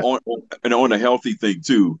 and on a healthy thing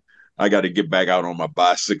too, I got to get back out on my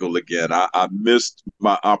bicycle again. I missed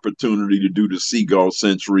my opportunity to do the Seagull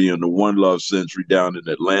Century and the One Love Century down in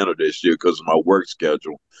Atlanta this year because of my work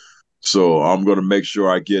schedule. So I'm going to make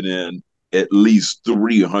sure I get in at least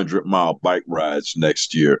 300-mile bike rides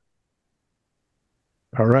next year.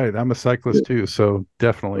 all right. I'm a cyclist too, so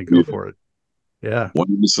definitely go for it. Yeah. One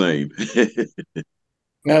and the same.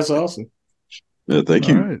 That's awesome. Yeah, thank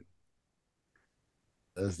All you. right.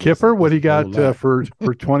 Kipper, what do you got for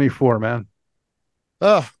 24, man?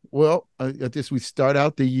 Well, I guess we start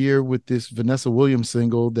out the year with this Vanessa Williams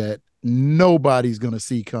single that nobody's going to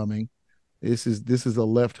see coming. This is a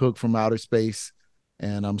left hook from outer space,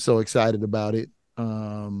 and I'm so excited about it.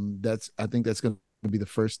 I think that's going to be the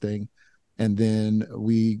first thing, and then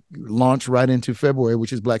we launch right into February,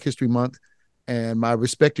 which is Black History Month, and my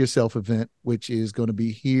Respect Yourself event, which is going to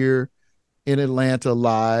be here in Atlanta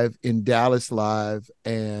live, in Dallas live,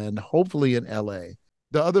 and hopefully in LA.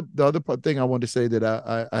 The other thing I want to say that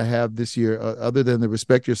I have this year, other than the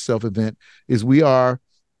Respect Yourself event, is we are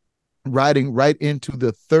riding right into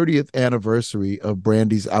the 30th anniversary of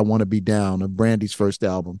Brandy's I Want to Be Down, of Brandy's first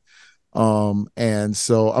album. And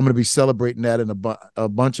so I'm going to be celebrating that in a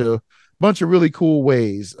bunch of really cool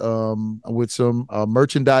ways, with some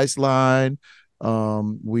merchandise line.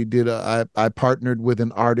 I partnered with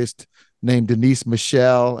an artist named Denise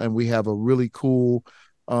Michelle, and we have a really cool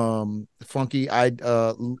funky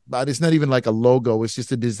but it's not even like a logo, it's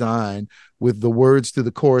just a design with the words to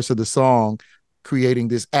the chorus of the song, creating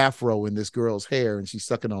this afro in this girl's hair, and she's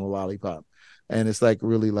sucking on a lollipop, and it's like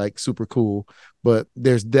really like super cool. But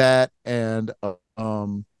there's that, and let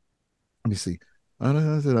me see,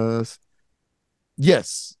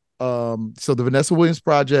 yes, so the Vanessa Williams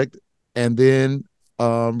project, and then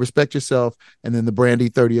Respect Yourself, and then the Brandy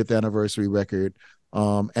 30th anniversary record.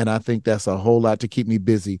 And I think that's a whole lot to keep me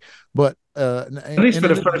busy. But at least for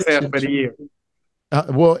the first half of the year.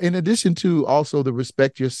 Well, in addition to also the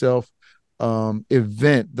Respect Yourself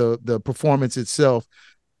event, the performance itself,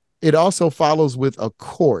 it also follows with a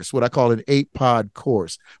course, what I call an 8-pod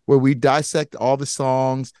course, where we dissect all the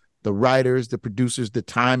songs, the writers, the producers, the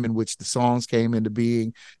time in which the songs came into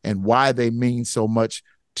being, and why they mean so much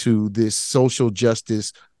to this social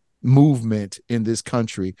justice movement in this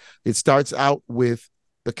country. It starts out with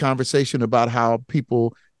the conversation about how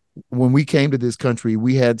people, when we came to this country,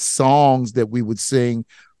 we had songs that we would sing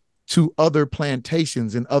to other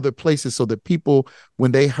plantations in other places, so that people,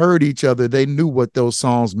 when they heard each other, they knew what those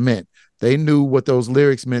songs meant. They knew what those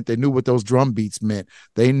lyrics meant. They knew what those drum beats meant.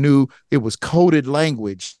 They knew it was coded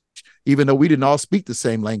language. even though we didn't all speak the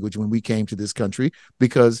same language when we came to this country,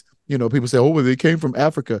 because, people say, oh, well, they came from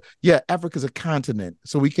Africa. Yeah, Africa's a continent.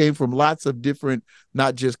 So we came from lots of different,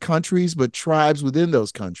 not just countries, but tribes within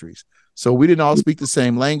those countries. So we didn't all speak the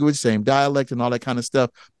same language, same dialect, and all that kind of stuff.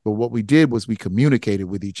 But what we did was we communicated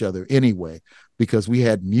with each other anyway, because we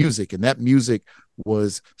had music, and that music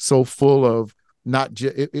was so full of not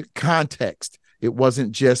just context. It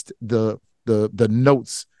wasn't just the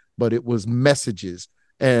notes, but it was messages.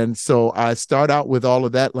 And so I start out with all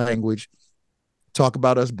of that language, talk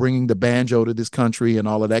about us bringing the banjo to this country and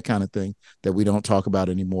all of that kind of thing that we don't talk about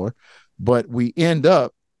anymore. But we end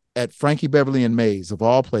up at Frankie Beverly and Mays, of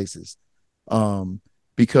all places,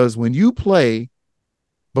 because when you play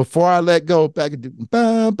Before I Let Go, back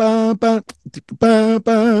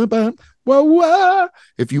whoa,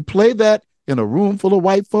 if you play that in a room full of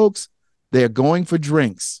white folks, they're going for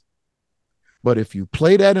drinks. But if you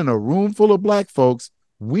play that in a room full of black folks,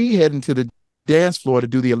 we head into the dance floor to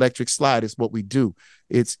do the electric slide. It's what we do.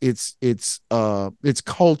 It's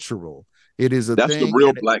cultural. It is a That's thing. The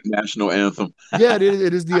real black national anthem. Yeah, it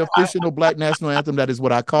is the official black national anthem. That is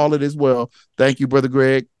what I call it as well. Thank you, Brother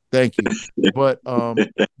Greg. Thank you. But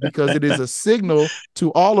because it is a signal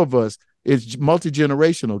to all of us. It's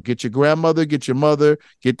multi-generational. Get your grandmother, get your mother,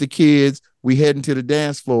 get the kids. We head into the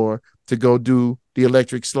dance floor to go do the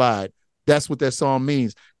electric slide. That's what that song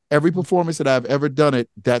means. Every performance that I've ever done it,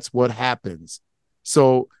 that's what happens.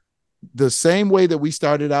 So the same way that we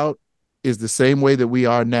started out is the same way that we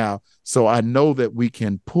are now. So I know that we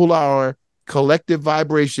can pull our collective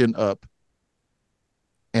vibration up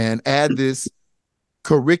and add this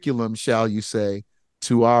curriculum, shall you say,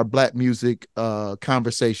 to our black music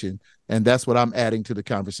conversation. And that's what I'm adding to the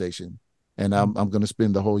conversation. And I'm going to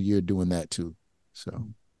spend the whole year doing that too. So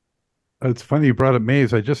it's funny you brought up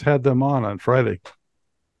Maze. I just had them on Friday.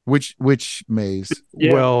 Which Maze?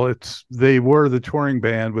 Yeah. Well, they were the touring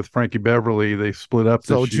band with Frankie Beverly. They split up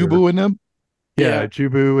So this year. Jubu and them? Yeah,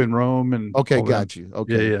 Jubu and Rome and okay, got you.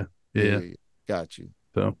 Okay. Yeah. Got you.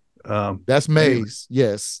 So that's Maze. Anyway.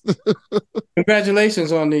 Yes.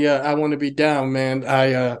 Congratulations on the I Want to Be Down, man.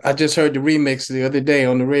 I just heard the remix the other day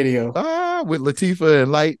on the radio. With Latifah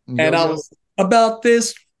and Light. And I was about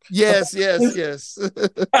this. Yes.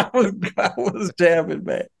 I was jamming,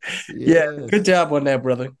 man. Yes. Yeah, good job on that,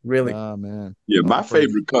 brother. Really. Man. Yeah, my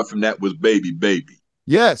favorite cut from that was Baby Baby.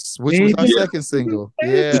 Yes, which was our second single.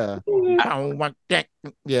 Yeah.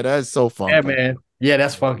 Yeah, that's so funky. Yeah, man. Yeah,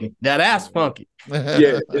 that's funky. That's funky.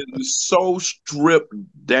 Yeah, it was so stripped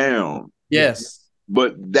down. Yes.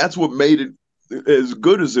 But that's what made it as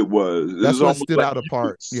good as it was. That's what stood out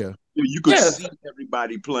apart. You could see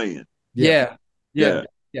everybody playing. Yeah.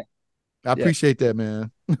 I appreciate that,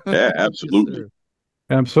 man. Yeah, absolutely. Yes,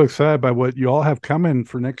 and I'm so excited by what you all have coming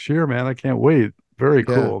for next year, man. I can't wait. Very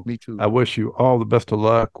cool. Me too. I wish you all the best of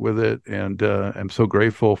luck with it. And I'm so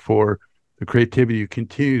grateful for the creativity you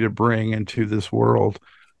continue to bring into this world.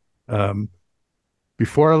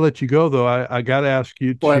 Before I let you go, though, I got to ask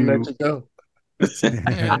you Before I let you go.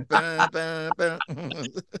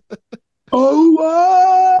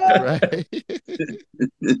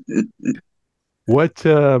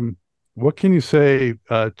 Right. What can you say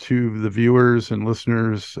to the viewers and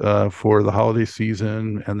listeners for the holiday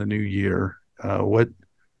season and the new year? What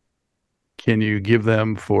can you give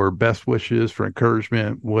them for best wishes, for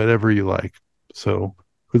encouragement, whatever you like? So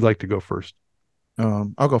who'd like to go first?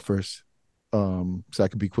 I'll go first, so I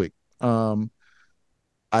can be quick.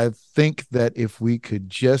 I think that if we could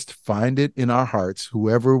just find it in our hearts,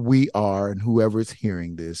 whoever we are and whoever's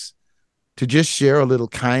hearing this, to just share a little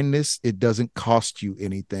kindness. It doesn't cost you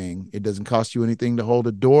anything. It doesn't cost you anything to hold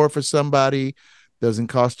a door for somebody. It doesn't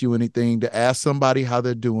cost you anything to ask somebody how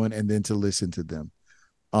they're doing and then to listen to them.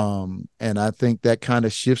 And I think that kind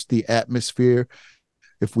of shifts the atmosphere.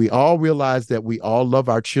 If we all realize that we all love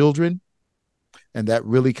our children, and that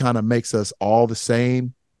really kind of makes us all the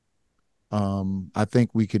same, I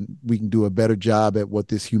think we can do a better job at what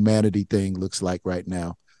this humanity thing looks like right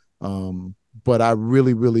now. But I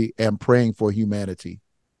really, really am praying for humanity.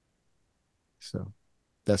 So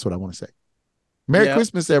that's what I want to say. Merry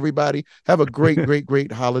Christmas, everybody. Have a great, great,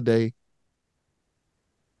 great holiday.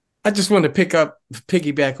 I just want to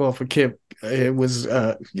piggyback off of Kip. It was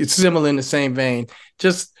it's similar in the same vein.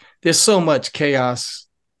 Just there's so much chaos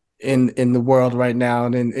in the world right now,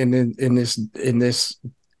 and in this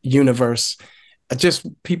universe. Just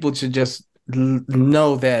people should just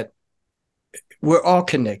know that we're all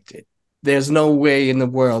connected. There's no way in the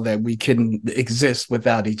world that we can exist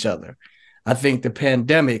without each other. I think the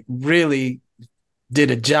pandemic really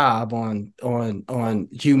did a job on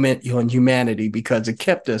humanity, because it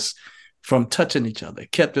kept us from touching each other.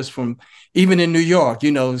 It kept us from, even in New York,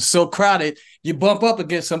 you know, so crowded, you bump up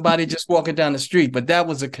against somebody just walking down the street. But that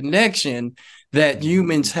was a connection that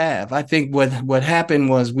humans have. I think what happened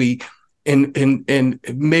was we, and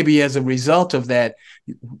maybe as a result of that,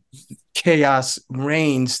 chaos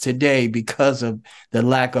reigns today because of the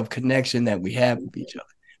lack of connection that we have with each other.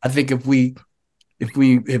 I think if we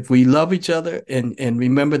love each other and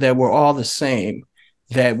remember that we're all the same,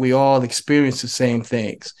 that we all experience the same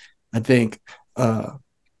things, I think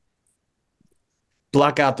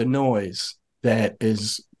block out the noise that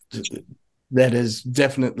is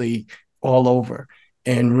definitely all over,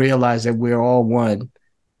 and realize that we're all one,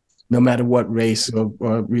 no matter what race or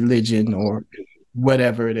religion or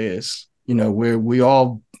whatever it is. You know, we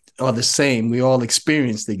all are the same. We all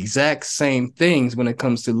experience the exact same things when it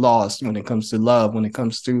comes to loss, when it comes to love, when it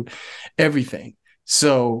comes to everything.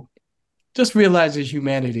 So just realize there's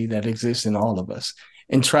humanity that exists in all of us,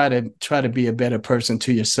 and try to be a better person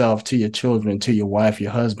to yourself, to your children, to your wife,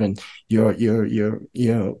 your husband, your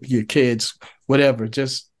kids, whatever.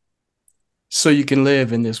 Just so you can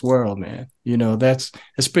live in this world, man. You know, that's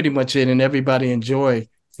pretty much it. And everybody enjoy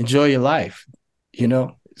your life. You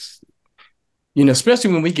know,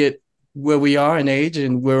 especially when we get where we are in age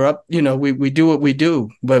and we're up, we do what we do,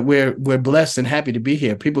 but we're blessed and happy to be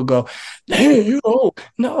here. People go, hey,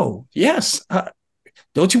 no, yes.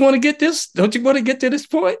 Don't you want to get this? Don't you want to get to this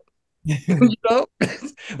point? you know,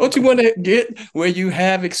 don't you want to get where you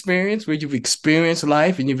have experience, where you've experienced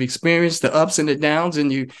life and you've experienced the ups and the downs,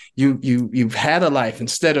 and you've had a life,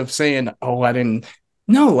 instead of saying, oh, I didn't.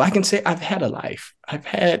 No, I can say I've had a life.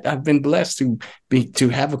 I've been blessed to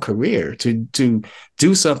have a career, to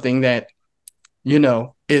do something that,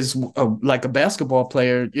 is like a basketball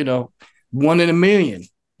player, one in a million,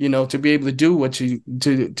 to be able to do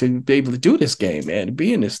to be able to do this game, man, to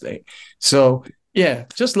be in this thing. So yeah,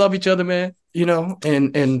 just love each other, man,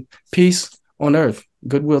 and peace on earth,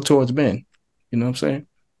 goodwill towards men. You know what I'm saying?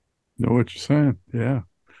 Know what you're saying. Yeah.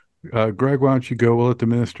 Greg, why don't you go? We'll let the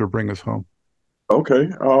minister bring us home. Okay.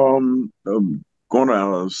 I'm going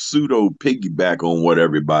to pseudo piggyback on what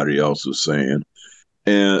everybody else is saying,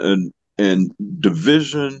 and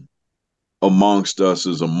division amongst us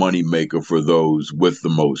is a money maker for those with the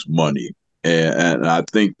most money, and I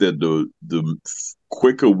think that the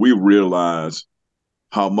quicker we realize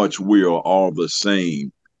how much we are all the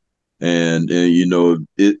same, and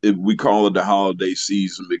we call it the holiday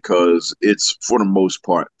season because it's for the most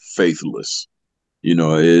part faithless.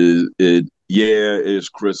 Yeah, it's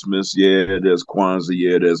Christmas. Yeah, there's Kwanzaa.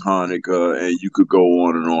 Yeah, there's Hanukkah, and you could go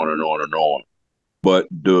on and on and on and on. But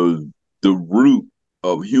the root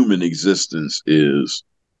of human existence is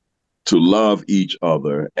to love each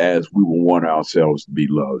other as we would want ourselves to be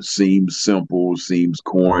loved. Seems simple, seems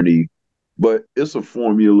corny, but it's a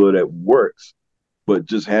formula that works, but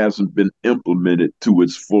just hasn't been implemented to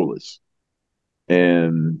its fullest.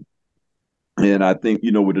 And and I think,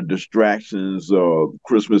 with the distractions of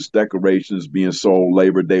Christmas decorations being sold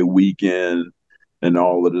Labor Day weekend and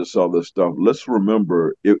all of this other stuff, let's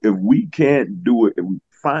remember, if we can't do it, if we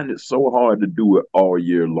find it so hard to do it all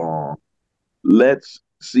year long, let's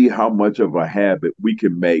see how much of a habit we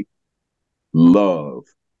can make love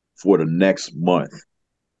for the next month.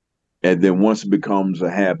 And then once it becomes a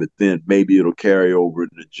habit, then maybe it'll carry over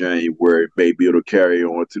into January, maybe it'll carry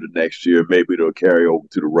on to the next year, maybe it'll carry over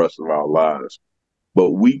to the rest of our lives.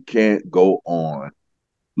 But we can't go on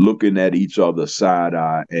looking at each other side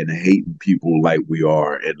eye and hating people like we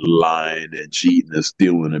are, and lying and cheating and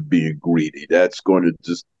stealing and being greedy. It's going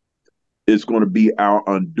to be our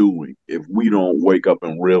undoing if we don't wake up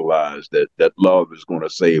and realize that love is going to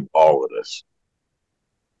save all of us.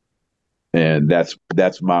 And that's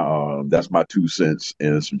my 2 cents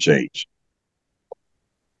and some change.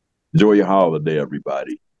 Enjoy your holiday,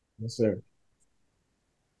 everybody. Yes, sir.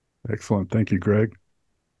 Excellent. Thank you, Greg.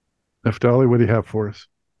 Neftali, what do you have for us?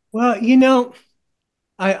 Well,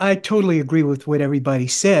 I totally agree with what everybody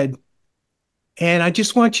said. And I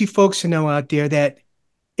just want you folks to know out there that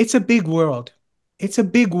it's a big world. It's a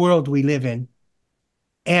big world we live in.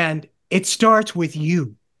 And it starts with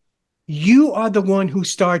you. You are the one who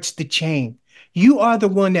starts the chain. You are the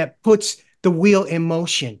one that puts the wheel in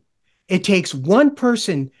motion. It takes one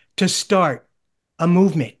person to start a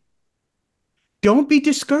movement. Don't be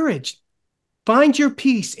discouraged. Find your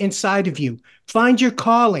peace inside of you. Find your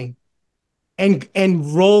calling and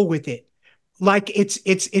roll with it. Like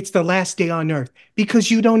it's the last day on earth,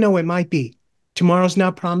 because you don't know, it might be. Tomorrow's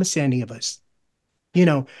not promised to any of us.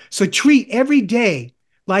 So treat every day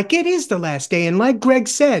like it is the last day. And like Greg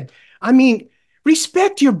said, I mean,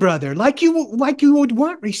 respect your brother like you would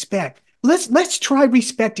want respect. let's try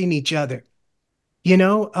respecting each other.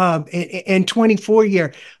 And 24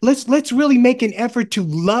 here, let's really make an effort to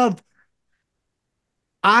love.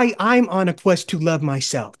 I'm on a quest to love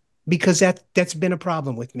myself because that's been a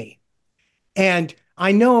problem with me. And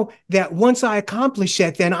I know that once I accomplish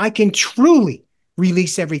that, then I can truly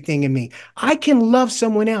release everything in me. I can love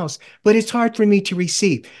someone else, but it's hard for me to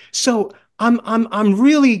receive. So I'm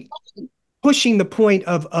really pushing the point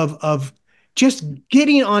of just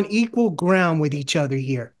getting on equal ground with each other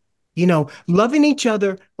here. Loving each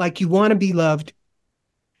other like you want to be loved,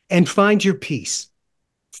 and find your peace.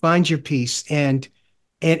 Find your peace. And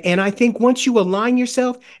I think once you align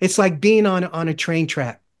yourself, it's like being on a train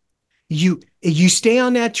track. You stay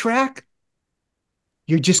on that track,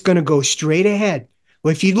 you're just going to go straight ahead.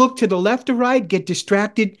 Well, if you look to the left or right, get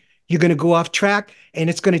distracted, you're going to go off track, and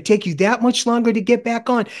it's going to take you that much longer to get back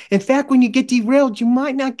on. In fact, when you get derailed, you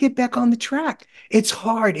might not get back on the track. It's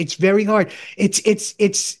hard. It's very hard.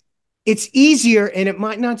 It's easier, and it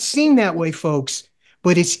might not seem that way, folks,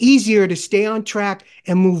 but it's easier to stay on track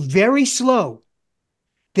and move very slow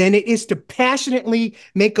than it is to passionately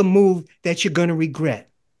make a move that you're going to regret.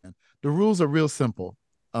 The rules are real simple.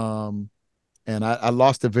 And I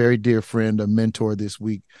lost a very dear friend, a mentor this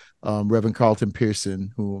week, Reverend Carlton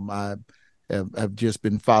Pearson, whom I have just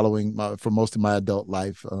been following for most of my adult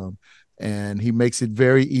life. And he makes it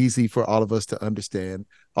very easy for all of us to understand,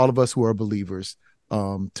 all of us who are believers,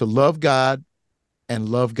 to love God and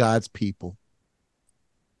love God's people.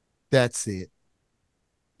 That's it.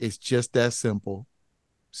 It's just that simple.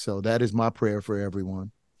 So that is my prayer for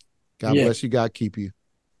everyone. God bless you. God keep you.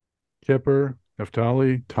 Kipper,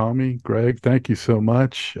 Naftali, Tommy, Greg, thank you so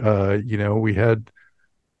much. We had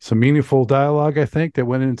some meaningful dialogue, I think, that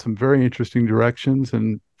went in some very interesting directions,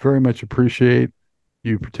 and very much appreciate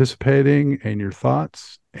you participating and your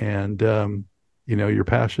thoughts and, your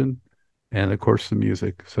passion and, of course, the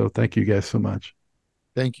music. So thank you guys so much.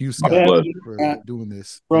 Thank you, Scott, for doing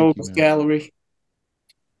this. Rogues Gallery.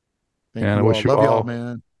 Thank you. I wish you all,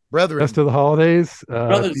 man. Brethren. Best of the holidays.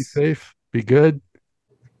 Be safe. Be good.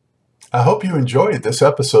 I hope you enjoyed this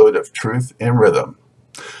episode of Truth in Rhythm.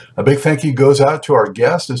 A big thank you goes out to our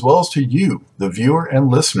guest as well as to you, the viewer and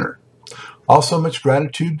listener. Also, much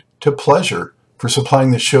gratitude to Pleasure for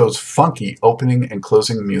supplying the show's funky opening and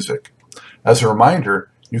closing music. As a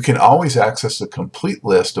reminder, you can always access the complete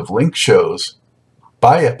list of linked shows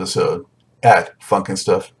by episode at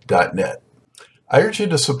funkandstuff.net. I urge you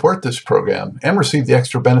to support this program and receive the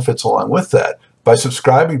extra benefits along with that by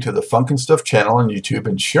subscribing to the Funk and Stuff channel on YouTube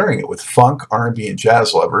and sharing it with funk, R&B, and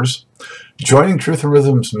jazz lovers, joining Truth and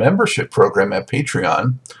Rhythm's membership program at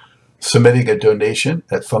Patreon, submitting a donation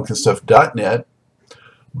at funkandstuff.net,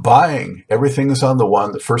 buying Everything is on the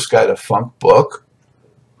One, the First Guide to Funk book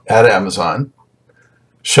at Amazon,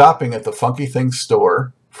 shopping at the Funky Things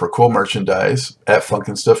store for cool merchandise at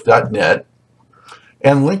funkandstuff.net,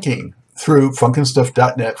 and linking through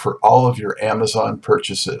funkandstuff.net for all of your Amazon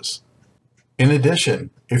purchases. In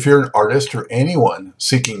addition, if you're an artist or anyone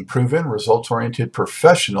seeking proven, results-oriented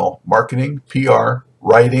professional marketing, PR,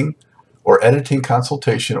 writing, or editing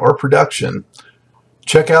consultation or production,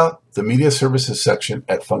 check out the media services section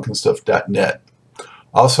at funkandstuff.net.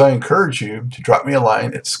 Also, I encourage you to drop me a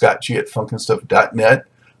line at scottg@funkandstuff.net.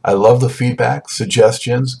 I love the feedback,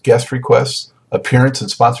 suggestions, guest requests, appearance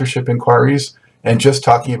and sponsorship inquiries, and just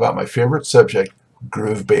talking about my favorite subject,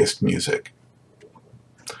 groove-based music.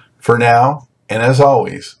 For now, and as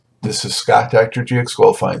always, this is Scott Dr. GX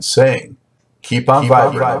Goldfine saying, keep on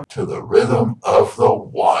vibing to the rhythm of the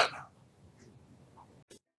one.